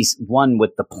 he's one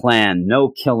with the plan, no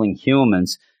killing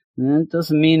humans, that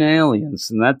doesn't mean aliens,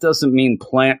 and that doesn't mean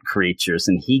plant creatures.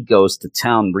 And he goes to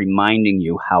town reminding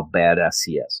you how badass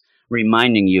he is,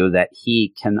 reminding you that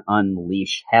he can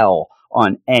unleash hell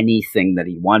on anything that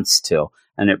he wants to.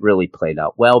 And it really played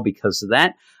out well because of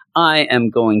that. I am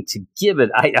going to give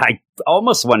it, I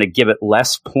almost want to give it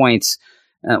less points.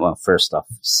 Well, first off,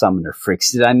 Summoner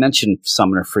Freaks. Did I mention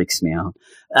Summoner Freaks me out?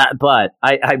 But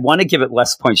I want to give it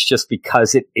less points just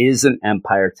because it is an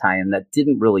Empire tie-in that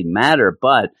didn't really matter.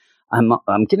 But I'm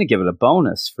going to give it a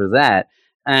bonus for that.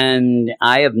 And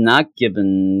I have not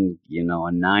given, a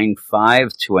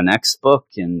 9.5 to an X book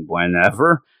in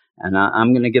whenever. And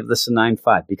I'm going to give this a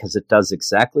 9.5 because it does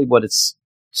exactly what it's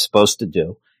supposed to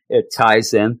do. It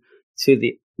ties in to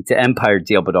the Empire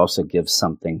deal, but also gives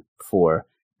something for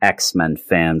X-Men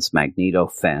fans, Magneto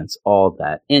fans, all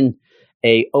that in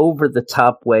a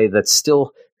over-the-top way that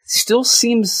still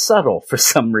seems subtle for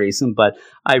some reason, but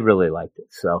I really liked it.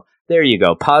 So there you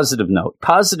go. Positive note.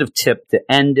 Positive tip to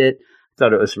end it.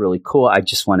 Thought it was really cool. I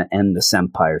just want to end this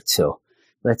Empire too.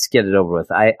 Let's get it over with.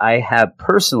 I have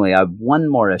one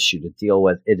more issue to deal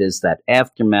with. It is that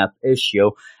Aftermath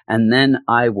issue, and then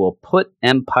I will put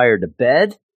Empire to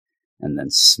bed and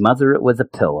then smother it with a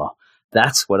pillow.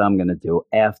 That's what I'm going to do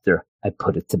after I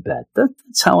put it to bed.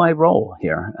 That's how I roll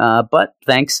here. But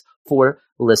thanks for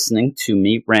listening to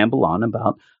me ramble on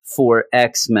about 4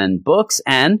 X-Men books.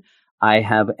 And I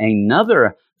have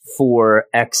another 4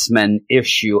 X-Men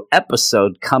issue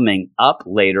episode coming up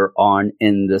later on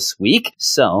in this week.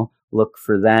 So look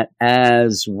for that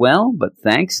as well. But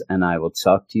thanks, and I will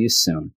talk to you soon.